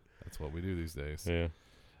 That's what we do these days. Yeah.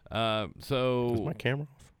 So Is my camera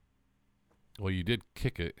off? Well, you did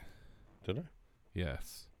kick it. Did I?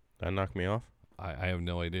 Yes. Did that knock me off? I have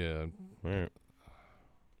no idea. All right.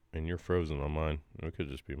 And you're frozen on mine. It could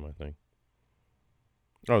just be my thing.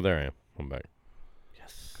 Oh, there I am. I'm back.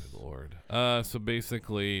 Yes. Good Lord. So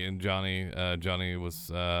basically, and Johnny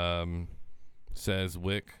was says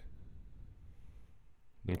Wick.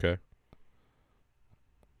 Okay.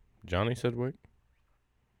 Johnny said Wick?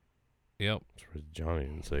 Yep. Johnny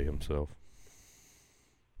didn't say himself.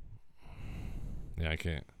 Yeah, I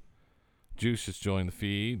can't. Juice just joined the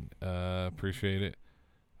feed. Appreciate it.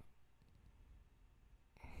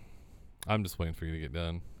 I'm just waiting for you to get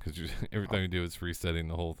done because every time you do, it's resetting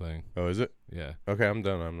the whole thing. Oh, is it? Yeah. Okay, I'm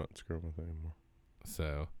done. I'm not screwing with it anymore.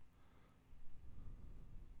 So.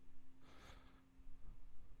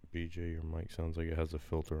 BJ, your mic sounds like it has a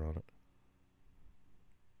filter on it.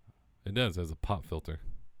 It does. It has a pop filter.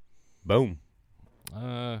 Boom.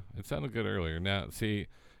 It sounded good earlier. Now, see,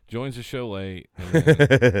 joins the show late,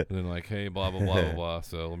 and then like, hey, blah, blah, blah, blah, blah.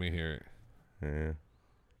 So let me hear it. Yeah.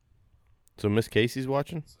 So Miss Casey's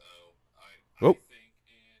watching? So I think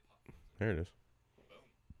there it is.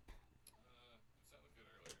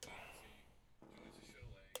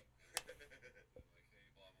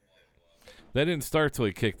 That didn't start till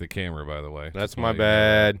he kicked the camera, by the way. That's Just my wanna let you know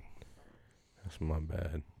bad. that. That's my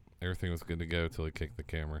bad. Everything was good to go till he kicked the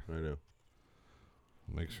camera. I know.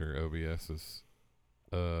 Make sure OBS is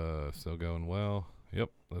Still going well. Yep,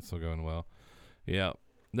 that's still going well. Yeah.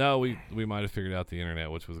 No, we might have figured out the internet,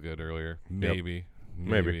 which was good earlier. Maybe.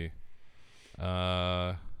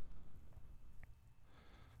 Oh,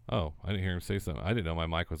 I didn't hear him say something. I didn't know my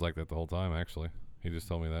mic was like that the whole time, actually. He just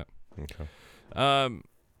told me that. Okay.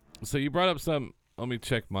 So you brought up some. Let me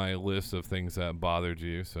check my list of things that bothered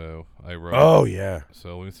you. So I wrote. Oh, yeah.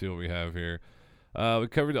 So let me see what we have here. We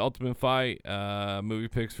covered the Ultimate Fight, movie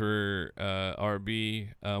picks for RB.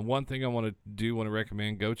 One thing I want to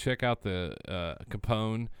recommend, go check out the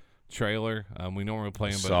Capone trailer. We normally play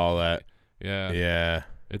him, but Saw that. yeah, Yeah.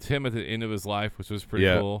 it's him at the end of his life, which was pretty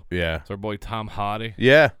cool. Yeah. It's our boy Tom Hardy.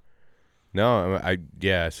 Yeah. No, I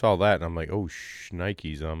saw that, and I'm like, oh,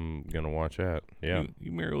 Schnikes, I'm going to watch that. Yeah.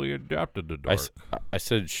 You merely adapted the dark. I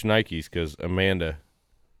said Schnikes because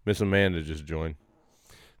Miss Amanda just joined.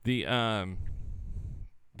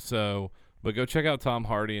 But go check out Tom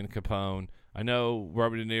Hardy and Capone. I know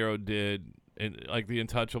Robert De Niro did, and like The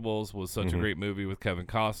Untouchables was such a great movie with Kevin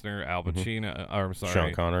Costner, Al Pacino, I'm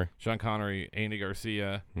sorry, Sean Connery, Andy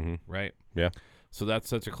Garcia, right? Yeah. So that's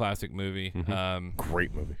such a classic movie.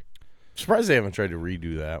 Great movie. Surprised they haven't tried to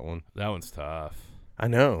redo that one. That one's tough. I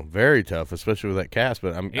know, very tough, especially with that cast.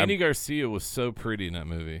 But Andy Garcia was so pretty in that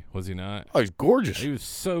movie, was he not? Oh, he's gorgeous. He was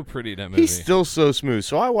so pretty in that movie. He's still so smooth.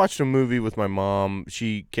 So I watched a movie with my mom.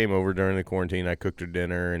 She came over during the quarantine. I cooked her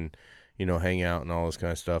dinner and, hang out and all this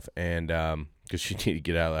kind of stuff. And because she needed to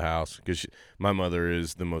get out of the house. Because my mother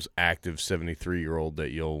is the most active 73-year-old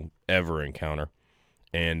that you'll ever encounter.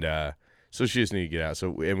 And so she just needed to get out.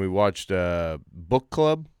 And we watched Book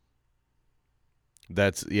Club.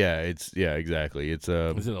 Exactly. It's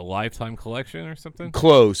Is it a Lifetime collection or something?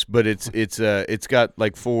 Close, but it's got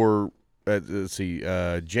like 4. Let's see,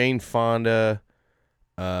 Jane Fonda,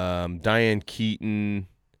 Diane Keaton,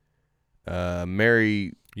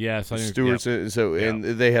 Mary Stewart. And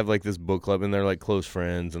they have like this book club, and they're like close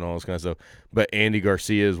friends and all this kind of stuff. But Andy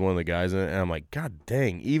Garcia is one of the guys in it, and I'm like, God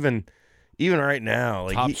dang, even right now,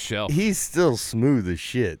 like top shelf. He's still smooth as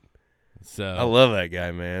shit. So I love that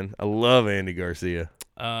guy, man. I love Andy Garcia.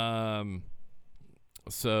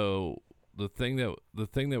 So the thing that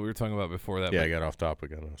we were talking about before that. Yeah, I got off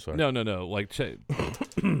topic. I know. Sorry. No. Like,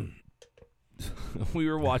 we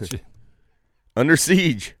were watching Under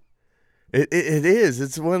Siege. It is.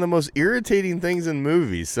 It's one of the most irritating things in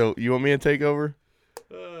movies. So you want me to take over?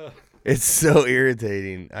 It's so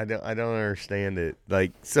irritating. I don't understand it.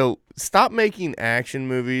 Like, so stop making action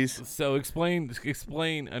movies. So explain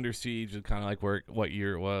Under Siege, kind of like what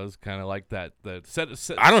year it was, kind of like that. Set.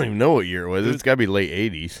 I don't even know what year it was. It's got to be late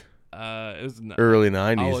 80s. It was early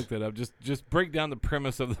 90s. I'll look that up. Just break down the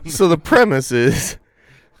premise of the movie. So the premise is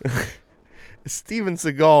Steven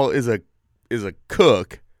Seagal is a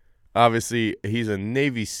cook. Obviously, he's a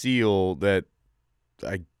Navy SEAL that,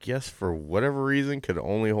 I guess for whatever reason, could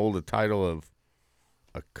only hold the title of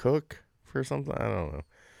a cook for something. I don't know.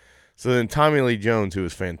 So then Tommy Lee Jones, who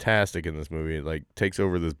is fantastic in this movie, like takes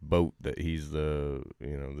over this boat that he's the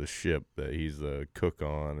ship that he's the cook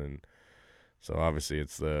on, and so obviously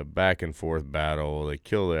it's the back and forth battle. They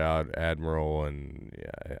kill the admiral, and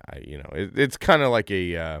it's kind of like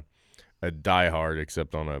a Die Hard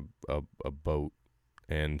except on a boat,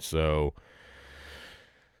 and so.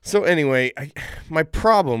 So anyway, my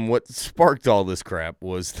problem, what sparked all this crap,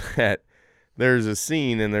 was that there's a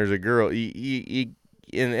scene and there's a girl. In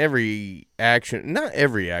every action, not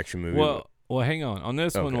every action movie. Well, hang on. On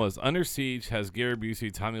this one was Under Siege has Gary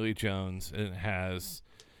Busey, Tommy Lee Jones, and it has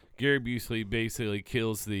Gary Busey basically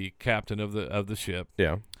kills the captain of the ship.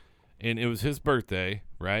 Yeah, and it was his birthday,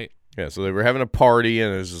 right? Yeah. So they were having a party,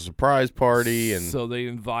 and it was a surprise party, and so they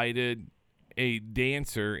invited a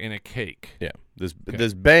dancer and a cake. Yeah. This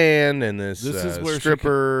band and this is where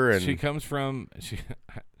stripper she comes from.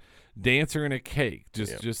 Dancer and a cake.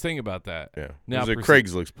 Just think about that. Yeah. Now there's a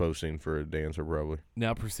Craigslist posting for a dancer probably.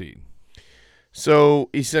 Now proceed. So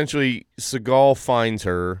essentially, Seagal finds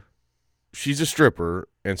her. She's a stripper,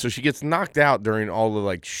 and so she gets knocked out during all the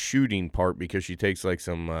like shooting part because she takes like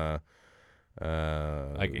some like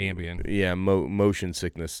Ambien. Yeah, motion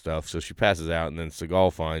sickness stuff. So she passes out, and then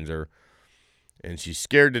Seagal finds her. And she's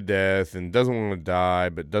scared to death and doesn't want to die,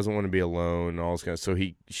 but doesn't want to be alone and all this kind of. So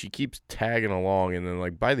she keeps tagging along, and then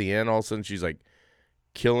like by the end, all of a sudden she's like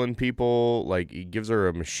killing people. Like he gives her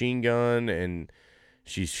a machine gun, and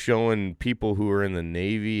she's showing people who are in the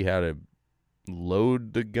Navy how to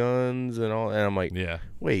load the guns and all. And I'm like, yeah,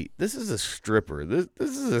 wait, this is a stripper. This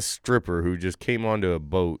is a stripper who just came onto a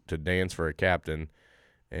boat to dance for a captain.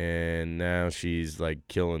 And now she's like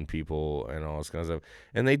killing people and all this kind of stuff.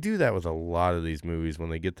 And they do that with a lot of these movies when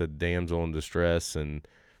they get the damsel in distress and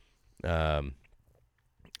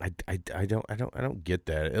I don't get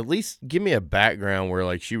that. At least give me a background where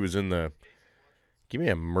like she was in the. Give me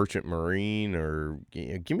a merchant marine or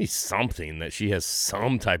give me something that she has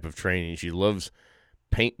some type of training. She loves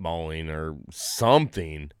paintballing or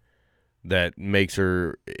something that makes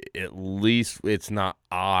her at least it's not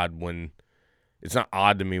odd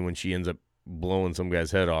to me when she ends up blowing some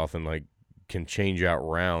guy's head off and like can change out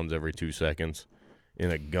rounds every 2 seconds in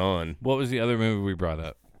a gun. What was the other movie we brought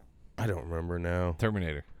up? I don't remember now.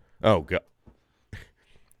 Terminator. Oh God.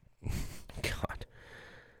 God.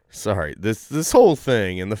 Sorry. This whole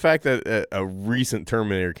thing and the fact that a recent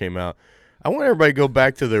Terminator came out, I want everybody to go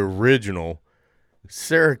back to the original.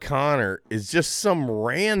 Sarah Connor is just some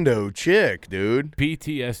rando chick, dude.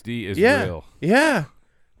 PTSD is Yeah. real. Yeah.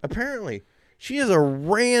 Apparently. She is a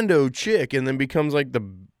rando chick and then becomes like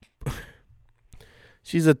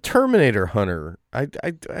she's a Terminator hunter. I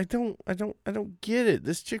don't get it.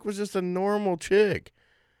 This chick was just a normal chick.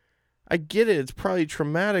 I get it. It's probably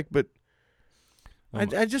traumatic, but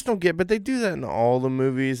I just don't get. But they do that in all the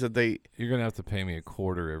movies that they. You're gonna have to pay me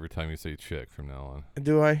 $0.25 every time you say chick from now on.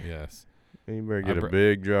 Do I? Yes. You better get a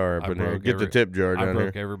big jar up in there. Get the tip jar down I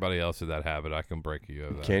broke there. everybody else of that habit. I can break you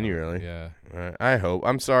of that. Can you habit. really? Yeah. All right. I hope.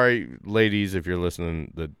 I'm sorry, ladies, if you're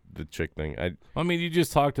listening. The chick thing. I mean, you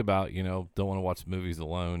just talked about don't want to watch movies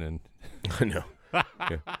alone, and I know.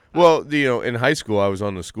 Yeah. Well, in high school, I was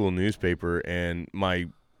on the school newspaper, and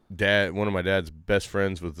one of my dad's best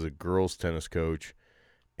friends was the girls' tennis coach,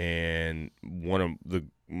 and one of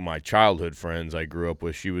my childhood friends I grew up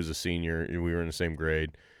with, she was a senior, and we were in the same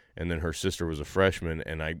grade, and then her sister was a freshman,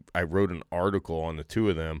 and I wrote an article on the two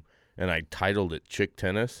of them, and I titled it "Chick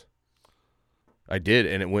Tennis." I did,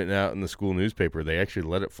 and it went out in the school newspaper. They actually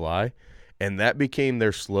let it fly. And that became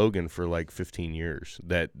their slogan for like 15 years.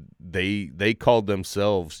 That they called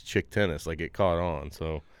themselves Chick Tennis, like it caught on.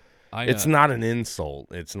 So it's not an insult.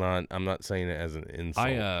 It's not. I'm not saying it as an insult.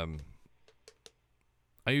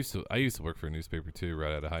 I used to work for a newspaper too,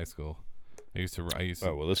 right out of high school. I used to.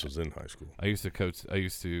 Oh well, this was in high school. I used to coach. I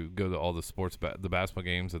used to go to all the sports, the basketball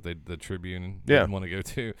games that the Tribune Yeah. didn't want to go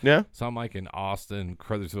to. Yeah. So I'm like in Austin,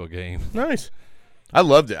 Crothersville game. Nice. I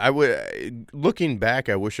loved it. Looking back,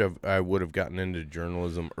 I wish I would have gotten into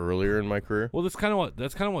journalism earlier in my career. Well, that's kind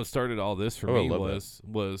of what started all this for me I love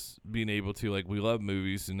was being able to, like, we love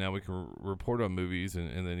movies and now we can report on movies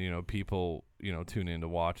and then people tune in to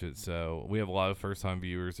watch it. So we have a lot of first time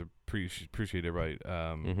viewers. Appreciate everybody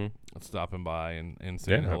stopping by and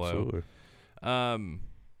saying hello. Absolutely.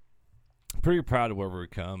 Pretty proud of where we've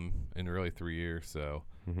come in really 3 years. So.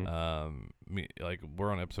 Mm-hmm.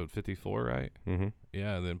 We're on episode 54, right? Mm-hmm.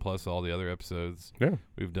 Yeah, and then plus all the other episodes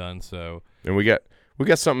we've done. So, and we got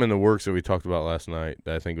something in the works that we talked about last night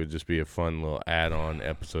that I think would just be a fun little add-on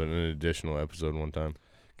episode, an additional episode one time.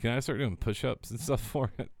 Can I start doing push-ups and stuff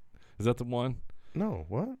for it? Is that the one? No,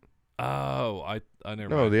 what? Oh, I never.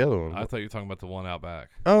 No, mind. the other one. I thought you were talking about the one out back.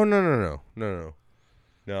 Oh no. No,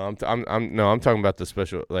 I'm talking about the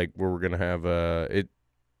special, like where we're gonna have it.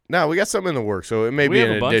 No, we got something in the works, so it may be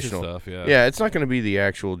an additional stuff. Yeah. Yeah, it's not going to be the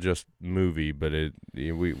actual just movie, but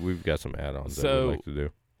we've got some add-ons that we'd like to do.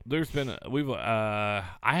 There's been I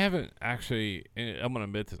haven't actually. I'm gonna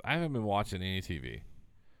admit this. I haven't been watching any TV.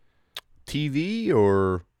 TV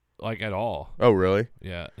or like at all. Oh, really?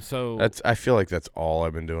 Yeah. So I feel like that's all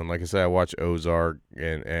I've been doing. Like I said, I watched Ozark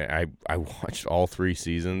and I watched all 3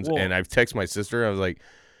 seasons, and I've texted my sister. I was like,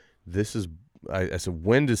 I said,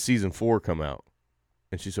 when does season 4 come out?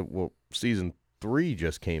 And she said, well, season 3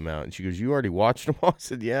 just came out. And she goes, you already watched them all? I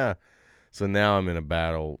said, yeah. So now I'm in a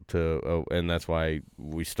battle and that's why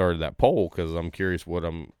we started that poll, because I'm curious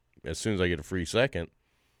as soon as I get a free second,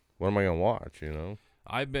 what am I going to watch,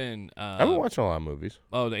 I've been I've been watching a lot of movies.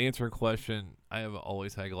 Oh, to answer a question, I have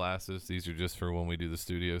always had glasses. These are just for when we do the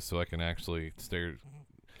studio so I can actually stare.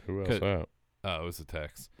 Who else out? Oh, it was a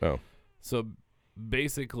text. Oh. So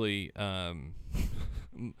basically, I'm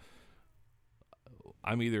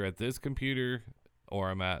either at this computer or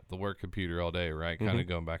I'm at the work computer all day, right? Kind of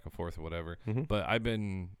going back and forth or whatever. Mm-hmm. But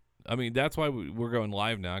that's why we're going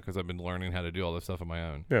live now, because I've been learning how to do all this stuff on my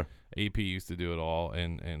own. Yeah. AP used to do it all,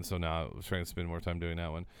 and so now I was trying to spend more time doing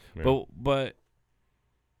that one. Yeah. But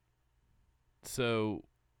so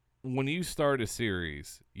when you start a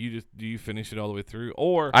series, do you finish it all the way through?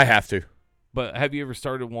 Or I have to. But have you ever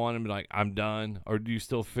started one and been like, I'm done? Or do you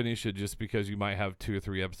still finish it just because you might have 2 or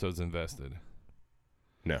 3 episodes invested?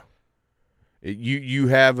 No. You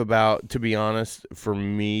have about, to be honest, for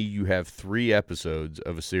me, you have 3 episodes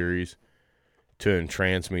of a series to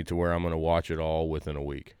entrance me to where I'm going to watch it all within a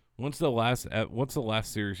week. What's the last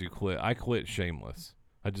series you quit? I quit Shameless.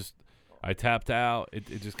 I tapped out.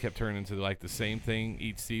 It just kept turning into like the same thing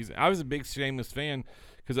each season. I was a big Shameless fan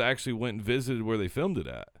because I actually went and visited where they filmed it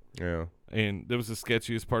at. Yeah. And there was the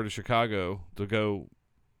sketchiest part of Chicago to go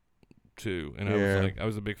to, and I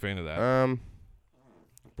was a big fan of that.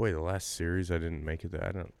 Boy, the last series I didn't make it.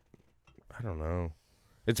 I don't know.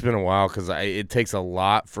 It's been a while because it takes a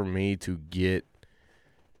lot for me to get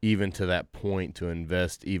even to that point to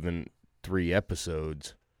invest even 3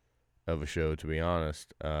 episodes of a show. To be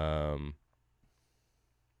honest,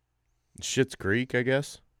 Schitt's Creek, I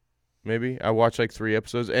guess. Maybe I watched like 3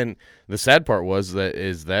 episodes, and the sad part was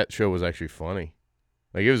that show was actually funny.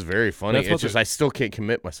 Like, it was very funny. It's just I still can't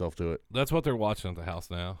commit myself to it. That's what they're watching at the house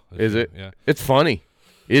now. Is it? Yeah. It's funny.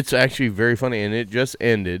 It's actually very funny, and it just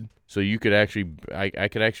ended, so you could actually I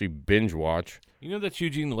could actually binge watch. You know that's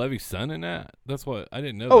Eugene Levy's son in that? That's what I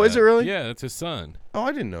didn't know. Oh, that. is it really? Yeah, that's his son. Oh,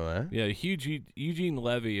 I didn't know that. Yeah, Eugene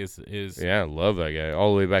Levy is. Yeah, I love that guy.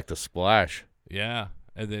 All the way back to Splash. Yeah,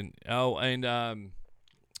 and then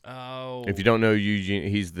If you don't know Eugene,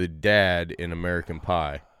 he's the dad in American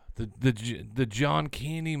Pie. The John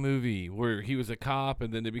Candy movie where he was a cop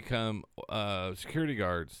and then they become security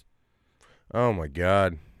guards. Oh my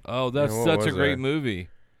God. Oh, that's such a great movie.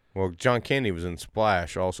 Well, John Candy was in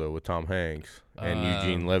Splash also with Tom Hanks, and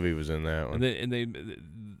Eugene Levy was in that one.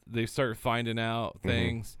 And they start finding out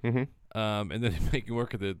things. Mm-hmm. And then they make him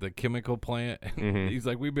work at the chemical plant. Mm-hmm. He's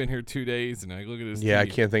like, "We've been here 2 days," and I look at his. Yeah,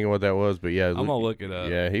 teeth. I can't think of what that was, but yeah, I'm gonna look it up.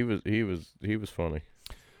 Yeah, he was funny.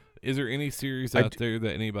 Is there any series out there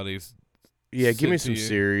that anybody's? Yeah, give me some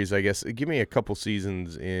series. I guess give me a couple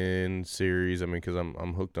seasons in series. I mean, because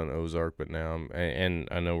I'm hooked on Ozark, but now and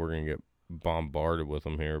I know we're gonna get bombarded with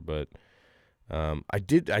them here, but I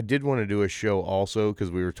did want to do a show also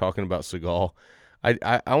because we were talking about Seagal.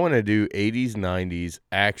 I want to do 80s, 90s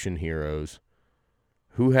action heroes.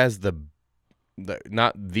 Who has the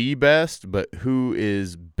not the best, but who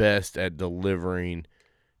is best at delivering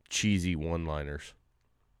cheesy one-liners?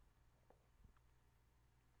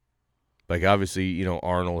 Like, obviously, you know,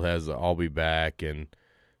 Arnold has the I'll be back, and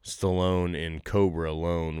Stallone in Cobra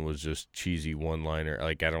alone was just cheesy one-liner.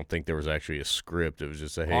 Like, I don't think there was actually a script. It was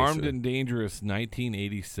just a hey. Armed and Dangerous,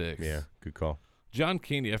 1986. Yeah, good call. John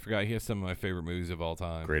Candy, I forgot. He has some of my favorite movies of all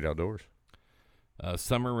time. Great Outdoors.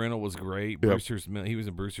 Summer Rental was great. Yep. He was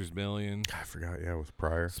in Brewster's Million. I forgot. Yeah, it was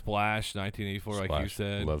Pryor. Splash, 1984, like you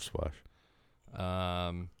said. Love Splash.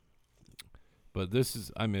 But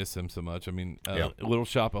I miss him so much. I mean, Little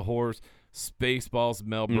Shop of Horrors, Spaceballs,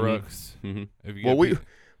 Mel Brooks. Mm-hmm.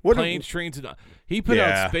 Planes, Trains, and he put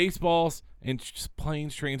out Spaceballs and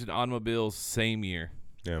Planes, Trains, and Automobiles same year.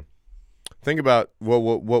 Yeah. Think about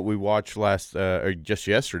what we watched or just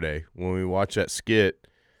yesterday when we watched that skit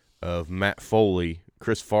of Matt Foley,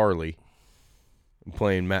 Chris Farley,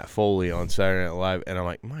 playing Matt Foley on Saturday Night Live, and I'm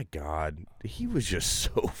like, my God, he was just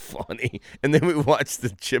so funny. And then we watched the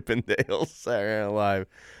Chippendales Saturday Night Live,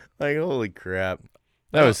 like, holy crap,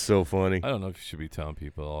 that was so funny. I don't know if you should be telling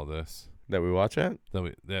people all this that we watch that.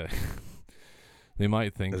 They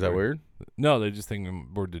might think. Is that weird? No, they just think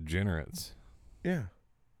we're degenerates. Yeah.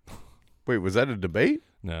 Wait, was that a debate?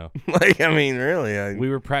 No. Like, I mean, really? We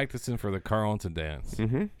were practicing for the Carlton dance.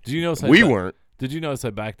 Mm-hmm. Did you notice? We weren't. Did you notice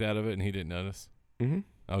I backed out of it and he didn't notice? Mm-hmm.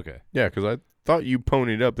 Okay. Yeah, because I thought you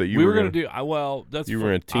ponied up that we were going to do. That's you were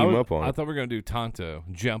going to team up on it. I thought we were going to do Tonto,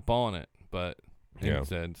 jump on it, but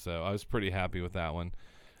instead. So I was pretty happy with that one.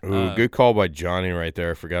 Ooh, good call by Johnny right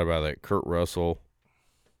there. I forgot about that. Kurt Russell.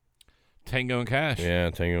 Tango and Cash.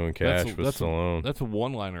 Yeah, Tango and Cash with Stallone. That's a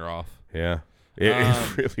one-liner off. Yeah.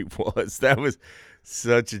 It really was. That was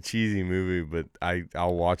such a cheesy movie, but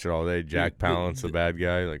I'll watch it all day. Jack Palance, the bad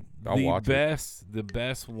guy. Like, I'll watch it. The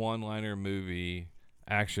best one-liner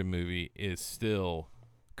action movie is still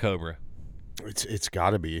Cobra. It's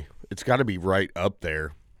got to be. It's got to be right up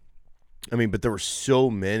there. I mean, but there were so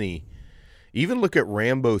many. Even look at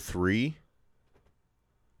Rambo 3.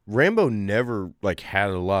 Rambo never had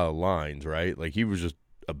a lot of lines, right? Like, he was just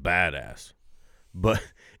a badass. But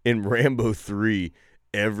in Rambo 3,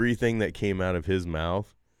 everything that came out of his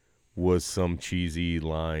mouth was some cheesy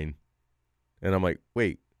line. And I'm like,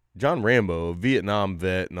 wait, John Rambo, a Vietnam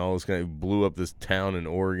vet and all this kind of blew up this town in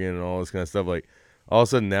Oregon and all this kind of stuff. Like, all of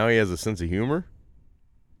a sudden now he has a sense of humor?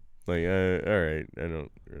 Like, all right, I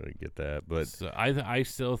don't really get that. But so I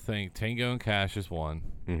still think Tango and Cash is one.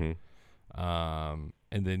 Mm-hmm.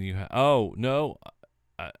 And then you have, a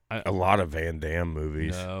lot of Van Damme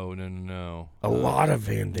movies. No. A lot of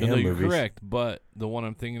Van Damme movies. You're correct, but the one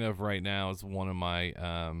I'm thinking of right now is one of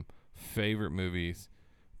my favorite movies,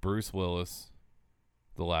 Bruce Willis,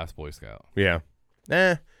 The Last Boy Scout. Yeah.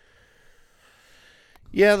 Yeah,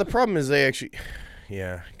 the problem is they actually,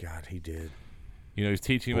 Yeah. God, he did. You know, he's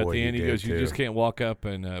teaching him at Boy, the he end. He did, goes, "You too. just can't walk up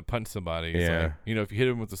and punch somebody." It's Yeah. like, you know, if you hit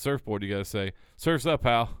him with the surfboard, you got to say, "Surf's up,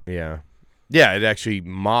 pal." Yeah. Yeah, it actually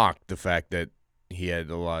mocked the fact that he had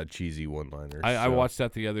a lot of cheesy one-liners. I so. watched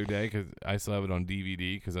that the other day because I still have it on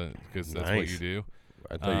DVD because that's what Nice. you do.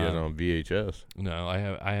 I thought you had it on VHS. No, I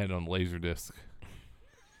had it on Laserdisc.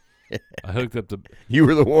 I hooked up the You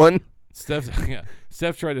were the one? Steph. Yeah,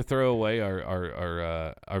 Steph tried to throw away our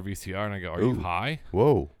VCR, and I go, "Are you Ooh. high?"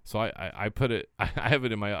 Whoa. So I put it. I have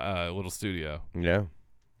it in my little studio. Yeah.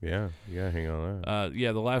 Yeah. You got to hang on that.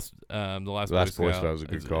 Yeah, the last Last Boy Boy Scout Scout was a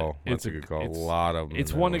good call. That's a good call. A lot of them.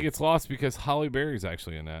 It's one that gets lost because Holly Berry's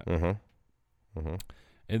actually in that, Uh-huh. Uh-huh.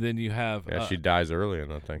 and then you have Yeah, she dies early in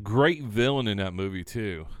that thing. great villain in that movie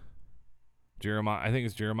too. Jeremiah, I think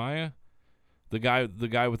it's Jeremiah, the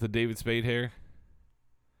guy with the David Spade hair.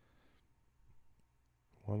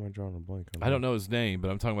 Why am I drawing a blank on I don't know his name, but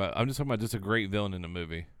I'm just talking about just a great villain in the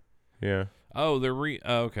movie. Yeah. Oh,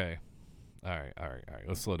 okay. All right.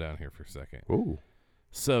 Let's slow down here for a second. Ooh.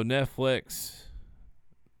 So Netflix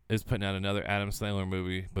is putting out another Adam Sandler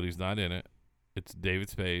movie, but he's not in it. It's David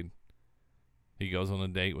Spade. He goes on a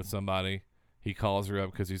date with somebody. He calls her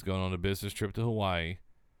up because he's going on a business trip to Hawaii,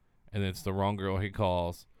 and it's the wrong girl he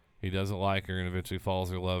calls. He doesn't like her, and eventually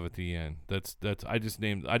falls in love at the end. That's. I just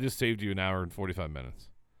saved you an hour and 45 minutes.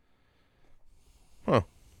 Huh.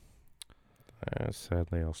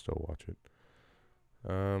 Sadly, I'll still watch it.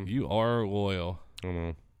 You are loyal.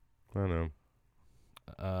 I know.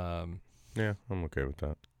 Yeah, I'm okay with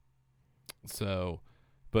that. So,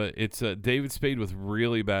 but it's David Spade with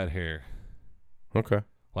really bad hair, Okay.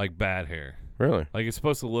 like bad hair. Really? Like it's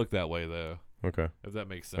supposed to look that way though. Okay. If that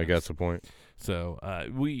makes sense. I guess the point. So I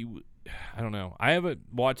don't know. I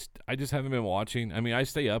just haven't been watching. I mean, I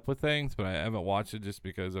stay up with things, but I haven't watched it just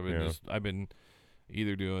because I've been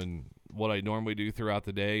either doing what I normally do throughout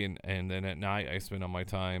the day, and then at night I spend all my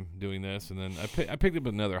time doing this, and then I picked up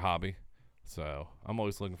another hobby. So I'm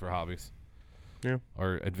always looking for hobbies. Yeah.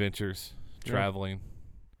 Or adventures, Yeah. traveling.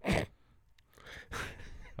 I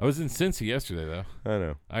was in Cincy yesterday though. I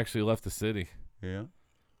know. I actually left the city Yeah.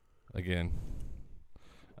 again.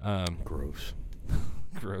 Gross.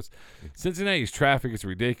 Gross. Cincinnati's traffic is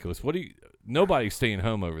ridiculous. Nobody's staying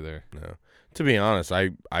home over there. No. To be honest, I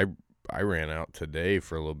ran out today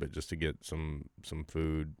for a little bit just to get some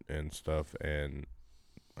food and stuff, and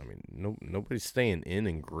I mean, nobody's staying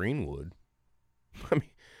in Greenwood. I mean,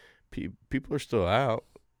 people are still out.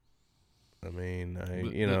 I mean,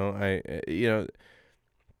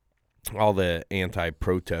 all the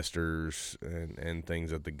anti-protesters and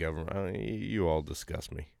things at the government. I mean, you all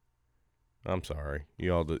disgust me. I'm sorry.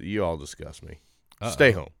 You all disgust me. Uh-oh.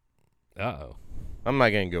 Stay home. Uh-oh. I'm not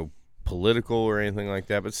going to go political or anything like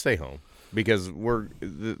that, but stay home because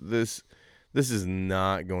this is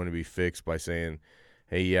not going to be fixed by saying,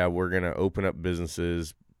 "Hey, yeah, we're going to open up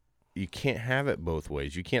businesses." You can't have it both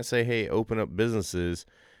ways. You can't say, "Hey, open up businesses,"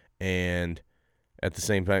 and at the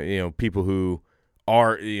same time, people who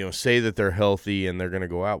are, say that they're healthy and they're going to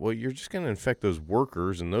go out. Well, you're just going to infect those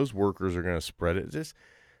workers, and those workers are going to spread it. Just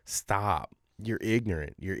stop. You're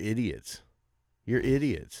ignorant. You're idiots. You're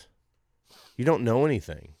idiots. You don't know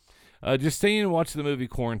anything. Just stay in and watch the movie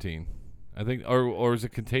Quarantine. I think, or is it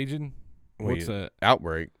Contagion? What's that?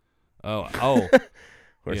 Outbreak. Oh.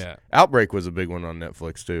 Yeah. Outbreak was a big one on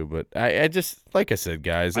Netflix too, but I just, like I said,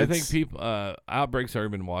 guys, I think people Outbreak's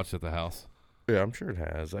already been watched at the house. Yeah, I'm sure it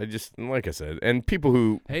has. I just, like I said, and people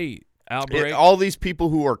who Outbreak. all these people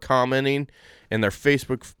who are commenting and their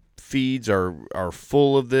Facebook feeds are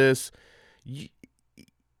full of this.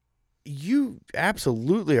 You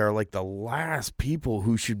absolutely are like the last people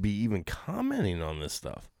who should be even commenting on this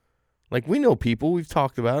stuff. Like, we know people, we've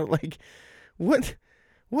talked about it. Like, what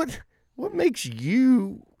makes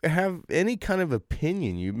you have any kind of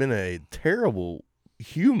opinion? You've been a terrible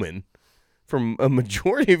human for a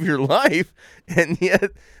majority of your life, and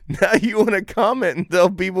yet now you want to comment and tell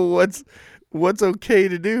people what's okay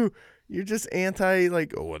to do. You're just anti,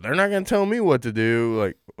 like, oh, they're not going to tell me what to do.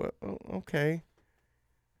 Like, well, okay.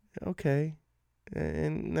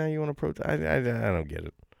 And now you want to protest? I don't get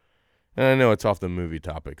it. And I know it's off the movie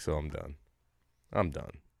topic, so I'm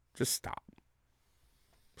done. Just stop.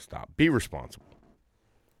 Be responsible.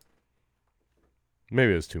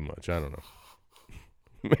 Maybe it's too much. I don't know.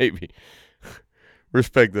 Maybe.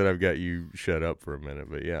 Respect that I've got you shut up for a minute,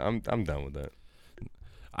 but yeah, I'm done with that.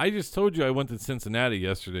 I just told you I went to Cincinnati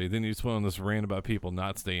yesterday. Then you just went on this rant about people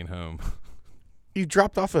not staying home. You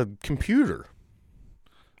dropped off a computer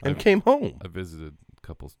and came home. I visited a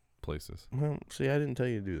couple places. Well, see, I didn't tell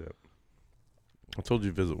you to do that. I told you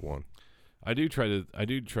to visit one. I do try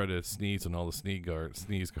to sneeze when all the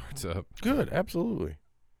sneeze guards up. Good, absolutely.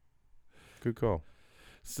 Good call.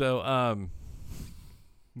 So,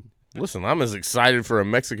 Listen, I'm as excited for a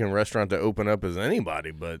Mexican restaurant to open up as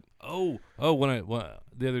anybody, but when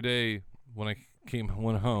the other day when I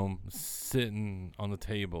went home, sitting on the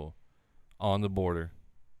table, on the border,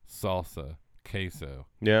 salsa, queso,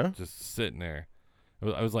 yeah, just sitting there.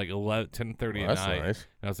 I was like 10:30 at that's night. nice.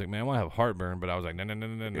 And I was like, man, I want to have heartburn, but I was like, no.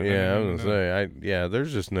 Yeah, I was gonna say,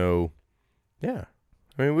 there's just no. Yeah,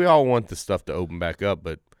 I mean, we all want the stuff to open back up,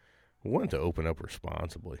 but we want it to open up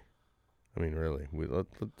responsibly. I mean, really,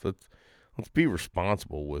 let's be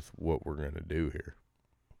responsible with what we're gonna do here.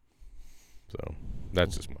 So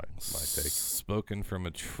that's just my take. Spoken from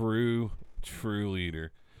a true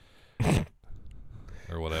leader.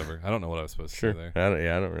 Or whatever. I don't know what I was supposed to say there.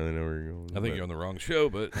 I don't really know where you're going. I think you're on the wrong show,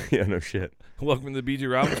 but yeah, no shit. welcome to the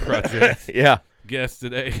BJ Robbins Project. Yeah. Guest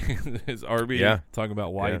today is RB talking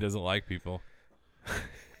about why he doesn't like people.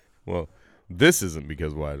 Well, this isn't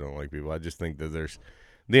because why I don't like people. I just think that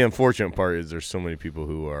the unfortunate part is there's so many people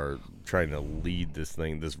who are trying to lead this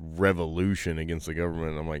revolution against the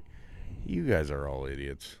government. I'm like, you guys are all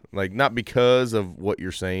idiots. Like, not because of what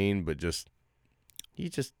you're saying, but you're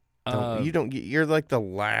like the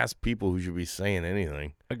last people who should be saying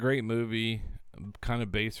anything. A great movie, kind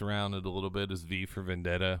of based around it a little bit, is V for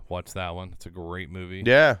Vendetta. Watch that one. It's a great movie.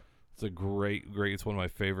 Yeah. It's a great. It's one of my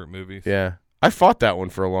favorite movies. Yeah. I fought that one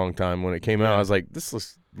for a long time when it came out. I was like,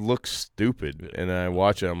 this looks stupid. And then I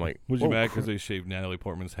watch it. I'm like, was you mad because they shaved Natalie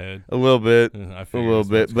Portman's head? A little bit. I a little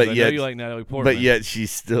bit. But I yet, know you like Natalie Portman. But yet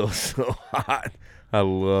she's still so hot. I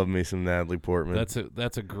love me some Natalie Portman.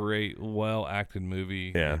 That's a great, well acted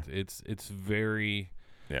movie. Yeah. It's very.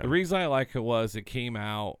 Yeah. The reason I like it was it came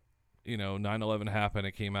out. 9/11 happened.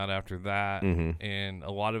 It came out after that, and a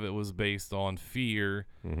lot of it was based on fear.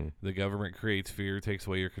 The government creates fear, takes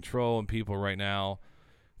away your control, and people right now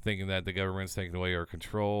thinking that the government's taking away our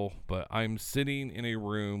control. But I'm sitting in a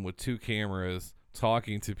room with 2 cameras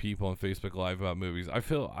talking to people on Facebook Live about movies. I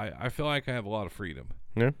feel like I have a lot of freedom.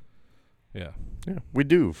 Yeah. Yeah. Yeah, we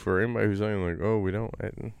do. For anybody who's saying like, "Oh, we don't,"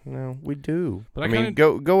 no, we do. But I mean,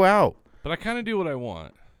 go out. But I kind of do what I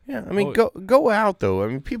want. Yeah, I mean, go out though. I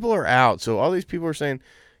mean, people are out, so all these people are saying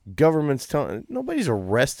government's telling. Nobody's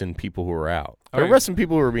arresting people who are out. They're arresting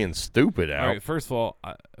people who are being stupid out. All right. First of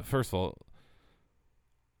all,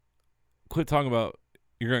 quit talking about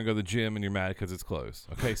you're gonna go to the gym and you're mad because it's closed.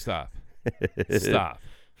 Okay, stop.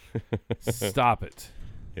 Stop it.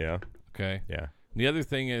 Yeah. Okay. Yeah. And the other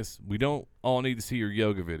thing is, we don't all need to see your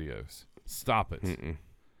yoga videos. Stop it.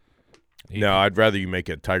 No, I'd rather you make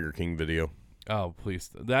a Tiger King video. Oh, please.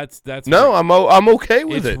 That's no. I'm okay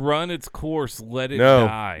with it. It's run its course. Let it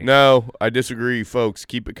die. No, I disagree, folks.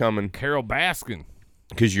 Keep it coming. Carol Baskin.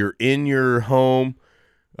 Because you're in your home.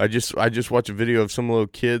 I just watched a video of some little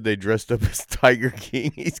kid. They dressed up as Tiger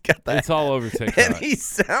King. He's got that. It's all over TikTok. And he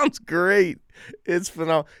sounds great. It's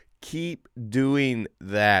phenomenal. Keep doing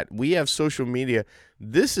that. We have social media.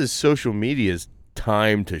 This is social media's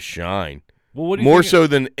time to shine. Well, what do you More think so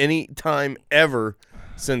than any time ever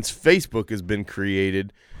since Facebook has been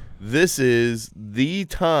created. This is the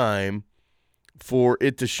time for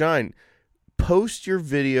it to shine. Post your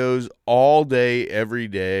videos all day, every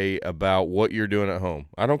day about what you're doing at home.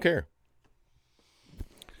 I don't care.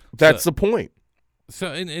 That's the point.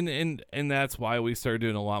 So and that's why we started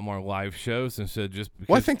doing a lot more live shows instead of just because.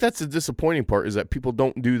 Well, I think that's the disappointing part is that people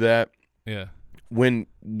don't do that. Yeah. When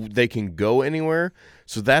they can go anywhere.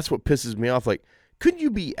 So that's what pisses me off. Like, couldn't you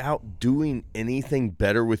be out doing anything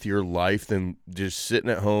better with your life than just sitting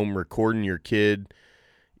at home recording your kid,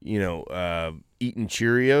 eating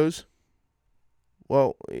Cheerios?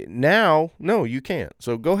 Well, now, no, you can't.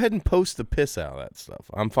 So go ahead and post the piss out of that stuff.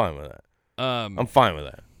 I'm fine with that. I'm fine with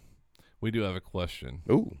that. We do have a question.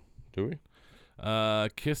 Ooh, do we?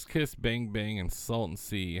 Kiss Kiss Bang Bang and Salton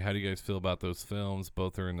Sea. How do you guys feel about those films?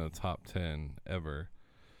 Both are in the top 10 ever.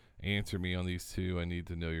 Answer me on these two. I need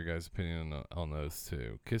to know your guys' opinion on those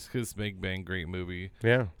two. Kiss Kiss Bang Bang, great movie.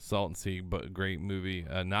 Yeah. Salton Sea, but great movie.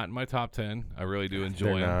 Not in my top 10. I really do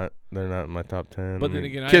enjoy them. They're not in my top 10. But then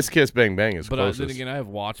again, Kiss Kiss Bang Bang is closest. But then again, I have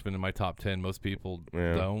Watchmen in my top 10. Most people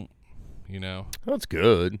don't. That's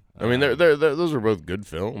good. I mean, those are both good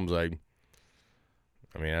films. I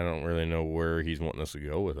don't really know where he's wanting us to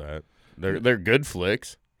go with that. They're good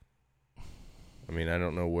flicks. I mean, I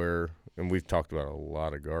don't know where, and we've talked about a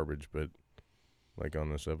lot of garbage, but like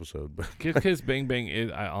on this episode. But Kiss Kiss Bang Bang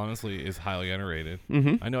is highly underrated.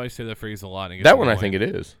 Mm-hmm. I know I say that phrase a lot. That one, I think it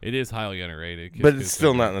is. It is highly underrated. But it's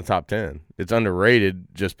still not in the top 10. It's underrated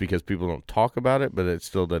just because people don't talk about it, but it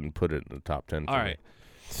still doesn't put it in the top 10. All right.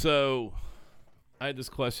 So I had this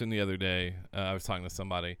question the other day. I was talking to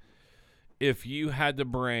somebody. If you had to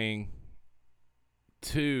bring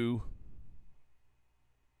two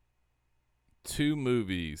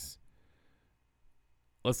movies,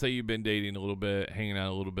 let's say you've been dating a little bit, hanging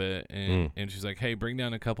out a little bit, and she's like, hey, bring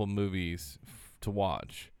down a couple movies to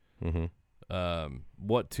watch. Mm-hmm.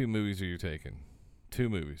 What 2 movies are you taking? 2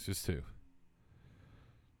 movies, just 2.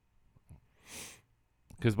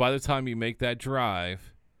 Because by the time you make that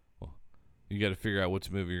drive, well, you got to figure out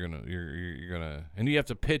which movie you're gonna, and you have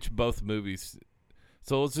to pitch both movies.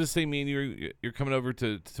 So let's just say me and you're coming over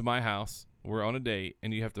to my house. We're on a date,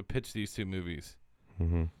 and you have to pitch these 2 movies.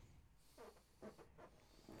 Mm-hmm.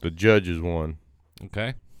 The Judge is one.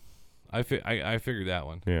 Okay, I figured that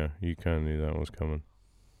one. Yeah, you kind of knew that one was coming.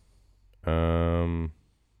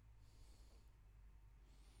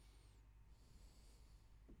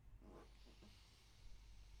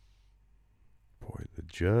 Boy, The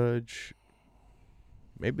Judge.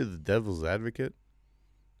 Maybe The Devil's Advocate.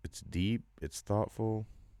 It's deep. It's thoughtful.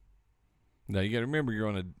 Now you got to remember you're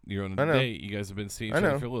on a I know. date. You guys have been seeing each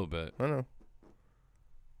other for a little bit. I know.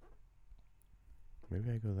 Maybe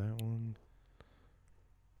I go that one.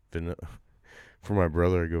 For my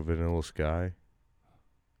brother, I go Vanilla Sky.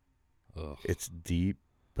 Ugh. It's deep,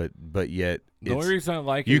 but yet The only reason I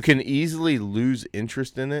like you it can easily lose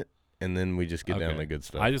interest in it, and then we just get down to the good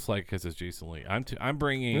stuff. I just like because it's Jason Lee. I'm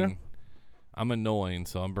bringing. Yeah. I'm annoying,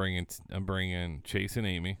 so I'm bringing Chase and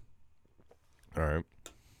Amy. All right.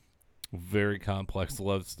 Very complex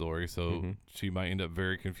love story, so she might end up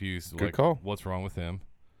very confused. Good like, call. What's wrong with him?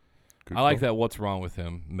 Good I like call. that. What's wrong with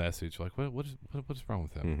him? Message like what's wrong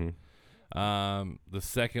with him? The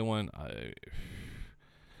second one,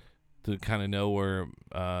 to kind of know where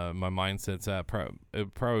my mindset's at,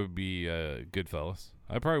 it'd probably be Goodfellas.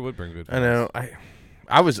 I probably would bring Goodfellas. I know.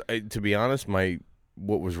 I was to be honest,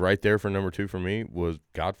 what was right there for number 2 for me was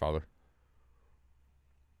Godfather.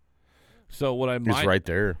 So what I It's might right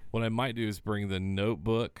there. What I might do is bring The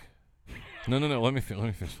Notebook. No. Let me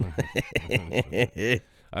finish.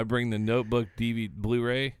 I bring The Notebook DVD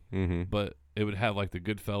Blu-ray, but it would have like the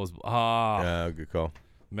Goodfellas. Good call.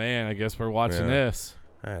 Man, I guess we're watching this.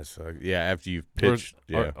 That's after you've pitched,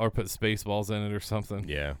 or put Spaceballs in it or something.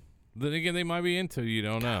 yeah. Then again, they might be into you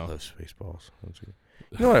don't know. Those Spaceballs.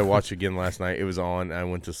 You know what I watched again last night? It was on. I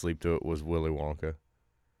went to sleep to it. Was Willy Wonka,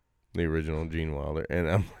 the original Gene Wilder, and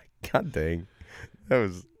I'm like, God dang, that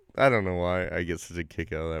was. I don't know why I get such a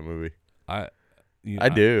kick out of that movie. I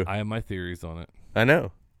do. I have my theories on it. I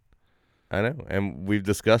know, and we've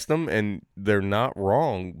discussed them, and they're not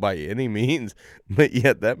wrong by any means. But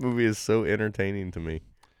yet, that movie is so entertaining to me.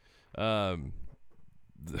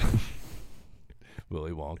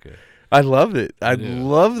 Willy Wonka. I love it. I do.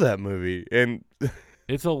 love that movie, and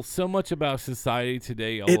It's so much about society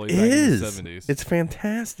today all the it way back in the is. 70s. It's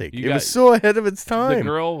fantastic. You It was got so ahead of its the time.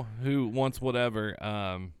 girl who wants whatever.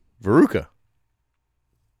 Veruca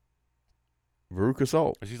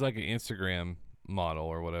Salt. She's like an Instagram model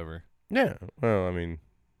or whatever. Yeah. Well, I mean,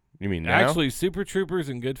 you mean now? Actually, Super Troopers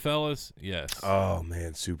and Goodfellas, yes. Oh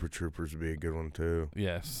man, Super Troopers would be a good one too.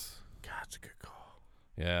 Yes. God, it's a good call.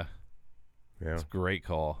 Yeah. Yeah. It's a great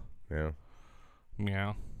call. Yeah.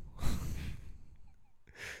 Meow.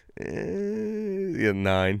 Yeah,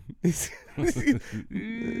 9.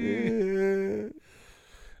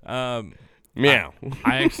 Meow.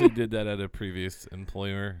 I actually did that at a previous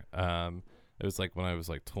employer. It was like when I was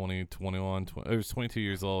like 20, 21, I was 22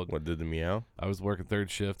 years old. What did the meow? I was working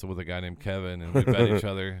third shift with a guy named Kevin, and we met each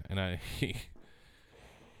other. And and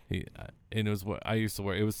it was what I used to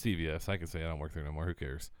work. It was CVS. I can say I don't work there no more. Who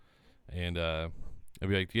cares? And I'd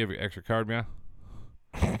be like, "Do you have your extra card, meow?"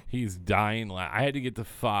 He's dying. I had to get to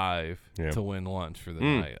 5 to win lunch for the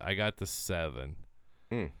night. I got to 7.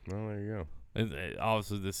 Well, there you go.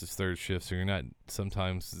 Obviously, this is third shift, so you're not.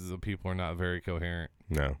 Sometimes the people are not very coherent.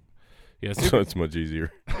 No. Yeah, So it's much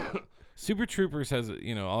easier. Super Troopers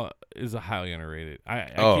is a highly underrated. I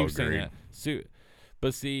keep saying agreed. that.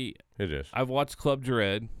 But see, It is. I've watched Club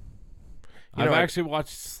Dread. You know, I've actually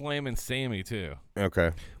watched Slammin' Sammy too,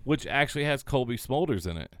 Okay. which actually has Colby Smulders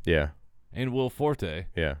in it Yeah. and Will Forte.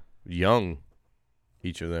 Yeah. Young.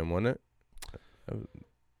 Each of them, wasn't it?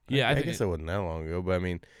 Yeah, I think guess that wasn't that long ago, but I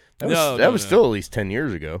mean, that No, was no. still at least 10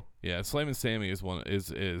 years ago. Yeah, Slammin' Sammy is one. Is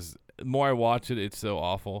the more I watch it, it's so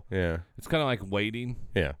awful. Yeah. It's kind of like Waiting.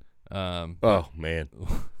 Yeah. Um, Oh man.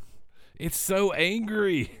 it's so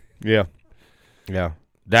angry. Yeah. Yeah.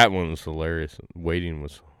 That one was hilarious. Waiting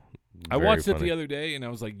was. I very watched it funny. the other day, and I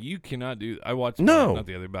was like, "You cannot do." I watched No. not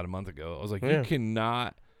the other about a month ago. I was like, Yeah. "You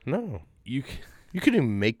cannot." No. You You couldn't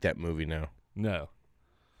even make that movie now. no.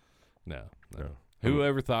 No.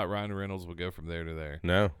 Whoever thought Ryan Reynolds would go from there to there?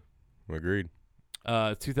 No, agreed.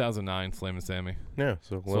 2009, Slam and Sammy. Yeah,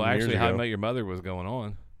 so 11 So actually, years How I ago. Met Your Mother was going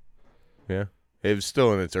on. Yeah, it was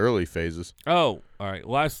still in its early phases. Oh, all right.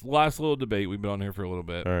 Last little debate. We've been on here for a little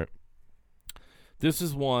bit. All right. This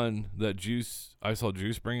is one that I saw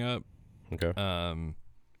Juice bring up. Okay.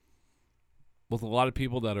 With a lot of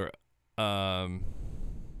people that are,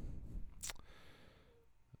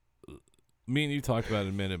 me and you talked about it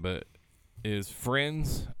in a minute, but is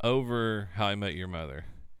Friends over How I Met Your Mother?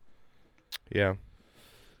 Yeah.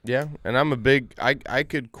 Yeah, and I'm a big. I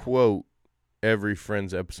could quote every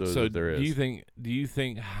Friends episode So that there is. do you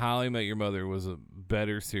think How I Met Your Mother was a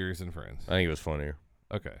better series than Friends? I think it was funnier.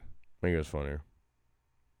 Okay. I think it was funnier.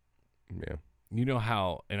 Yeah. You know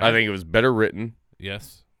how? And I think it was better written.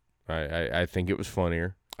 yes. I think it was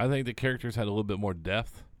funnier. I think the characters had a little bit more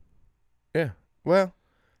depth. Yeah. Well,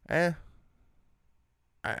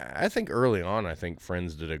 I think early on, I think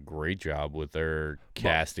Friends did a great job with their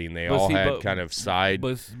casting. They but all see, had but- kind of side.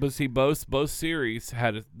 But see, both series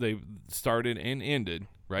they started and ended,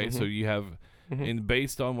 right? So you have, and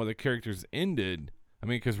based on where the characters ended, I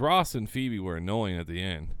mean, because Ross and Phoebe were annoying at the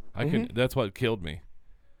end. That's what killed me.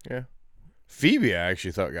 Yeah. Phoebe, I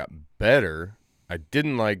actually thought got better. I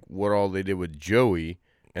didn't like what all they did with Joey,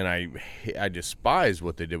 and I despised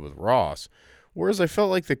what they did with Ross. Whereas I felt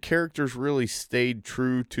like the characters really stayed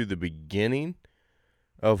true to the beginning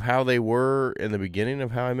of how they were in the beginning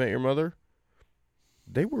of How I Met Your Mother.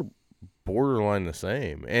 They were borderline the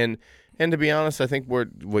same. And to be honest, I think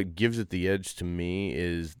what gives it the edge to me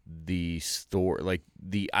is the story, like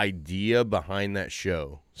the idea behind that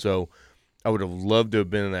show. So I would have loved to have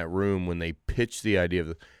been in that room when they pitched the idea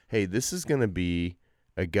of, hey, this is going to be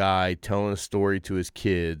a guy telling a story to his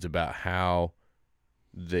kids about how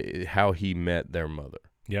he met their mother.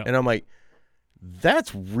 Yeah. And I'm like,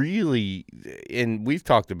 that's really, and we've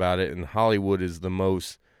talked about it, and Hollywood is the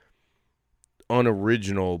most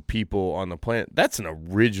unoriginal people on the planet. That's an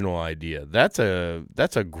original idea. That's a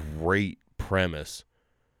great premise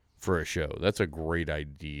for a show. That's a great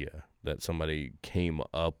idea that somebody came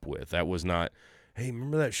up with. That was not, hey,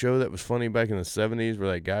 remember that show that was funny back in the 70s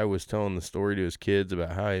where that guy was telling the story to his kids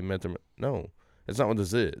about how he met them? No, that's not what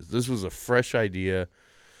this is. This was a fresh idea.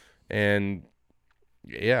 And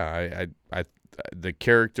yeah, I the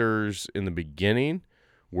characters in the beginning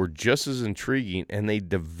were just as intriguing, and they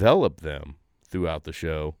developed them throughout the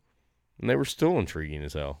show, and they were still intriguing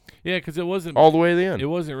as hell Yeah, because it wasn't all the way to the end. It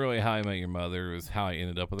wasn't really How I Met Your Mother. It was how I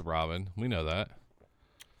ended up with Robin. We know that.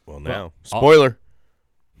 Well, now I'll- spoiler.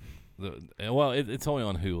 It's only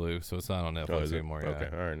on Hulu, so it's not on Netflix Is it? anymore. Okay,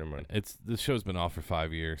 Yeah. all right, never mind. The show's been off for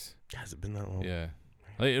 5 years. Has it been that long? Yeah,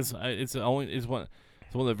 like, it's one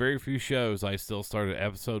of the very few shows I still started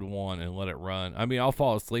episode 1 and let it run. I mean, I'll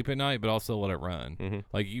fall asleep at night, but I'll still let it run.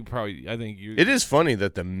 Like I think you. It is funny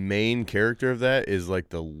that the main character of that is like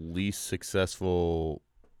the least successful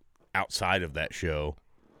outside of that show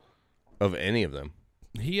of any of them.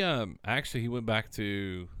 He actually he went back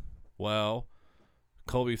to, well,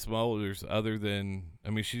 Colby Smulders. Other than, I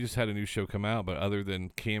mean, she just had a new show come out, but other than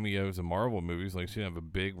cameos in Marvel movies, like she didn't have a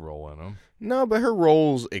big role in them. No, but her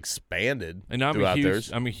roles expanded And I'm throughout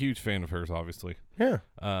theirs. a huge fan of hers, obviously. Yeah.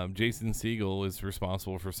 Jason Segel is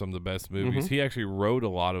responsible for some of the best movies. He actually wrote a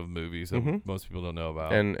lot of movies that most people don't know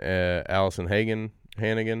about. And Allison Hannigan.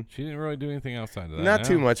 She didn't really do anything outside of that. Not no.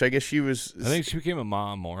 too much. I guess she was. I think she became a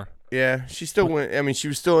mom more. Yeah, she still went. I mean, she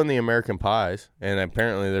was still in the American Pies, and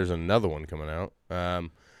apparently there's another one coming out.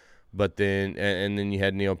 But then, and then you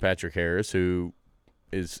had Neil Patrick Harris, who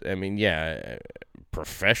is, I mean, yeah,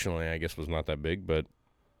 professionally, I guess was not that big, but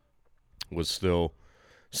was still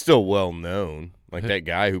well known. Like that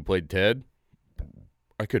guy who played Ted,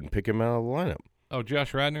 I couldn't pick him out of the lineup. Oh,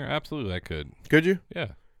 Josh Radnor? Absolutely, I could. Could you?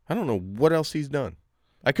 Yeah. I don't know what else he's done.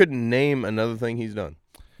 I couldn't name another thing he's done.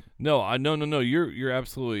 No, no. You're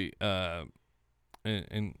absolutely.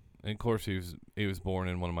 And of course, he was born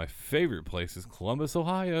in one of my favorite places, Columbus,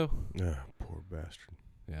 Ohio. Poor bastard.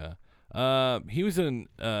 Yeah. He was in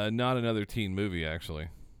Not Another Teen Movie, actually.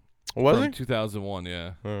 Was From he? 2001,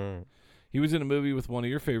 yeah. He was in a movie with one of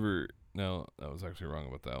your favorite. No, I was actually wrong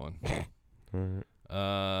about that one.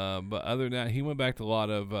 But other than that, he went back to a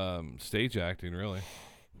lot of stage acting, really.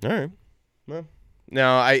 All right. Well,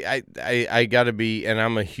 now I gotta be, and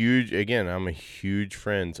I'm a huge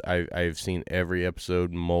Friends. I've seen every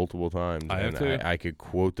episode multiple times. I have and too. I could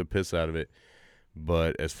quote the piss out of it.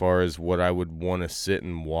 But as far as what I would want to sit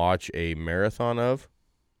and watch a marathon of,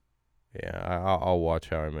 yeah, I'll watch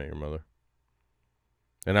How I Met Your Mother.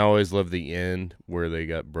 And I always love the end where they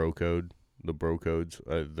got the bro codes.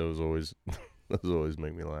 Those always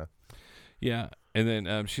make me laugh. Yeah, And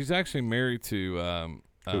then she's actually married to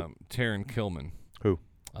Taryn Kilman. Who?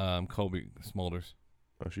 Colby Smulders.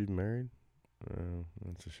 Oh, she's married? Oh,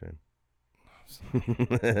 that's a shame.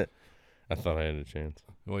 I thought I had a chance.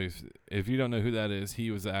 Well, if you don't know who that is,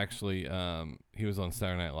 he was actually he was on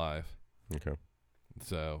Saturday Night Live. Okay.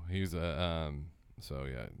 So he's so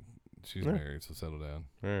yeah, she's Yeah. married. So settle down.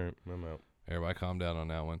 All right, I'm out. Everybody, calm down on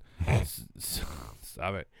that one.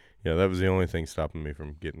 Stop it. Yeah, that was the only thing stopping me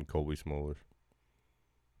from getting Colby Smulders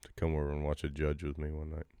to come over and watch a judge with me one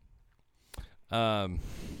night.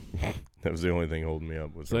 That was the only thing holding me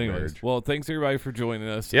up. Was So her anyways, marriage. well, thanks everybody for joining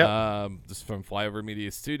us. Yep. This is from Flyover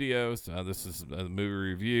Media Studios. This is a movie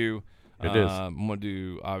review. It is. I'm going to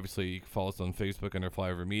do, obviously, you can follow us on Facebook under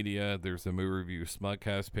Flyover Media. There's the movie review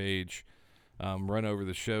Smugcast page. Run over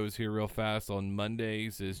the shows here real fast. On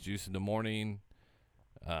Mondays is Juice in the Morning.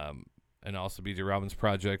 And also BJ Robbins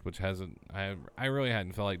Project, which I really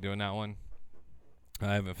hadn't felt like doing that one.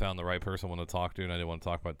 I haven't found the right person I want to talk to, and I didn't want to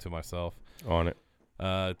talk about it to myself. On it.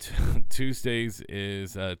 Tuesdays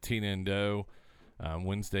is Tina and Doe.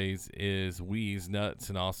 Wednesdays is Wee's Nuts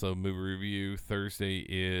and also movie review. Thursday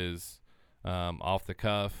is Off the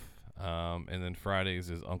Cuff. And then Fridays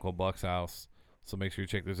is Uncle Buck's House. So make sure you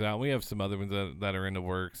check those out. We have some other ones that are in the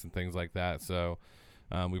works and things like that. So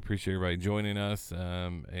we appreciate everybody joining us.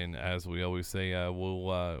 And as we always say,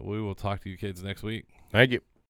 we will talk to you kids next week. Thank you.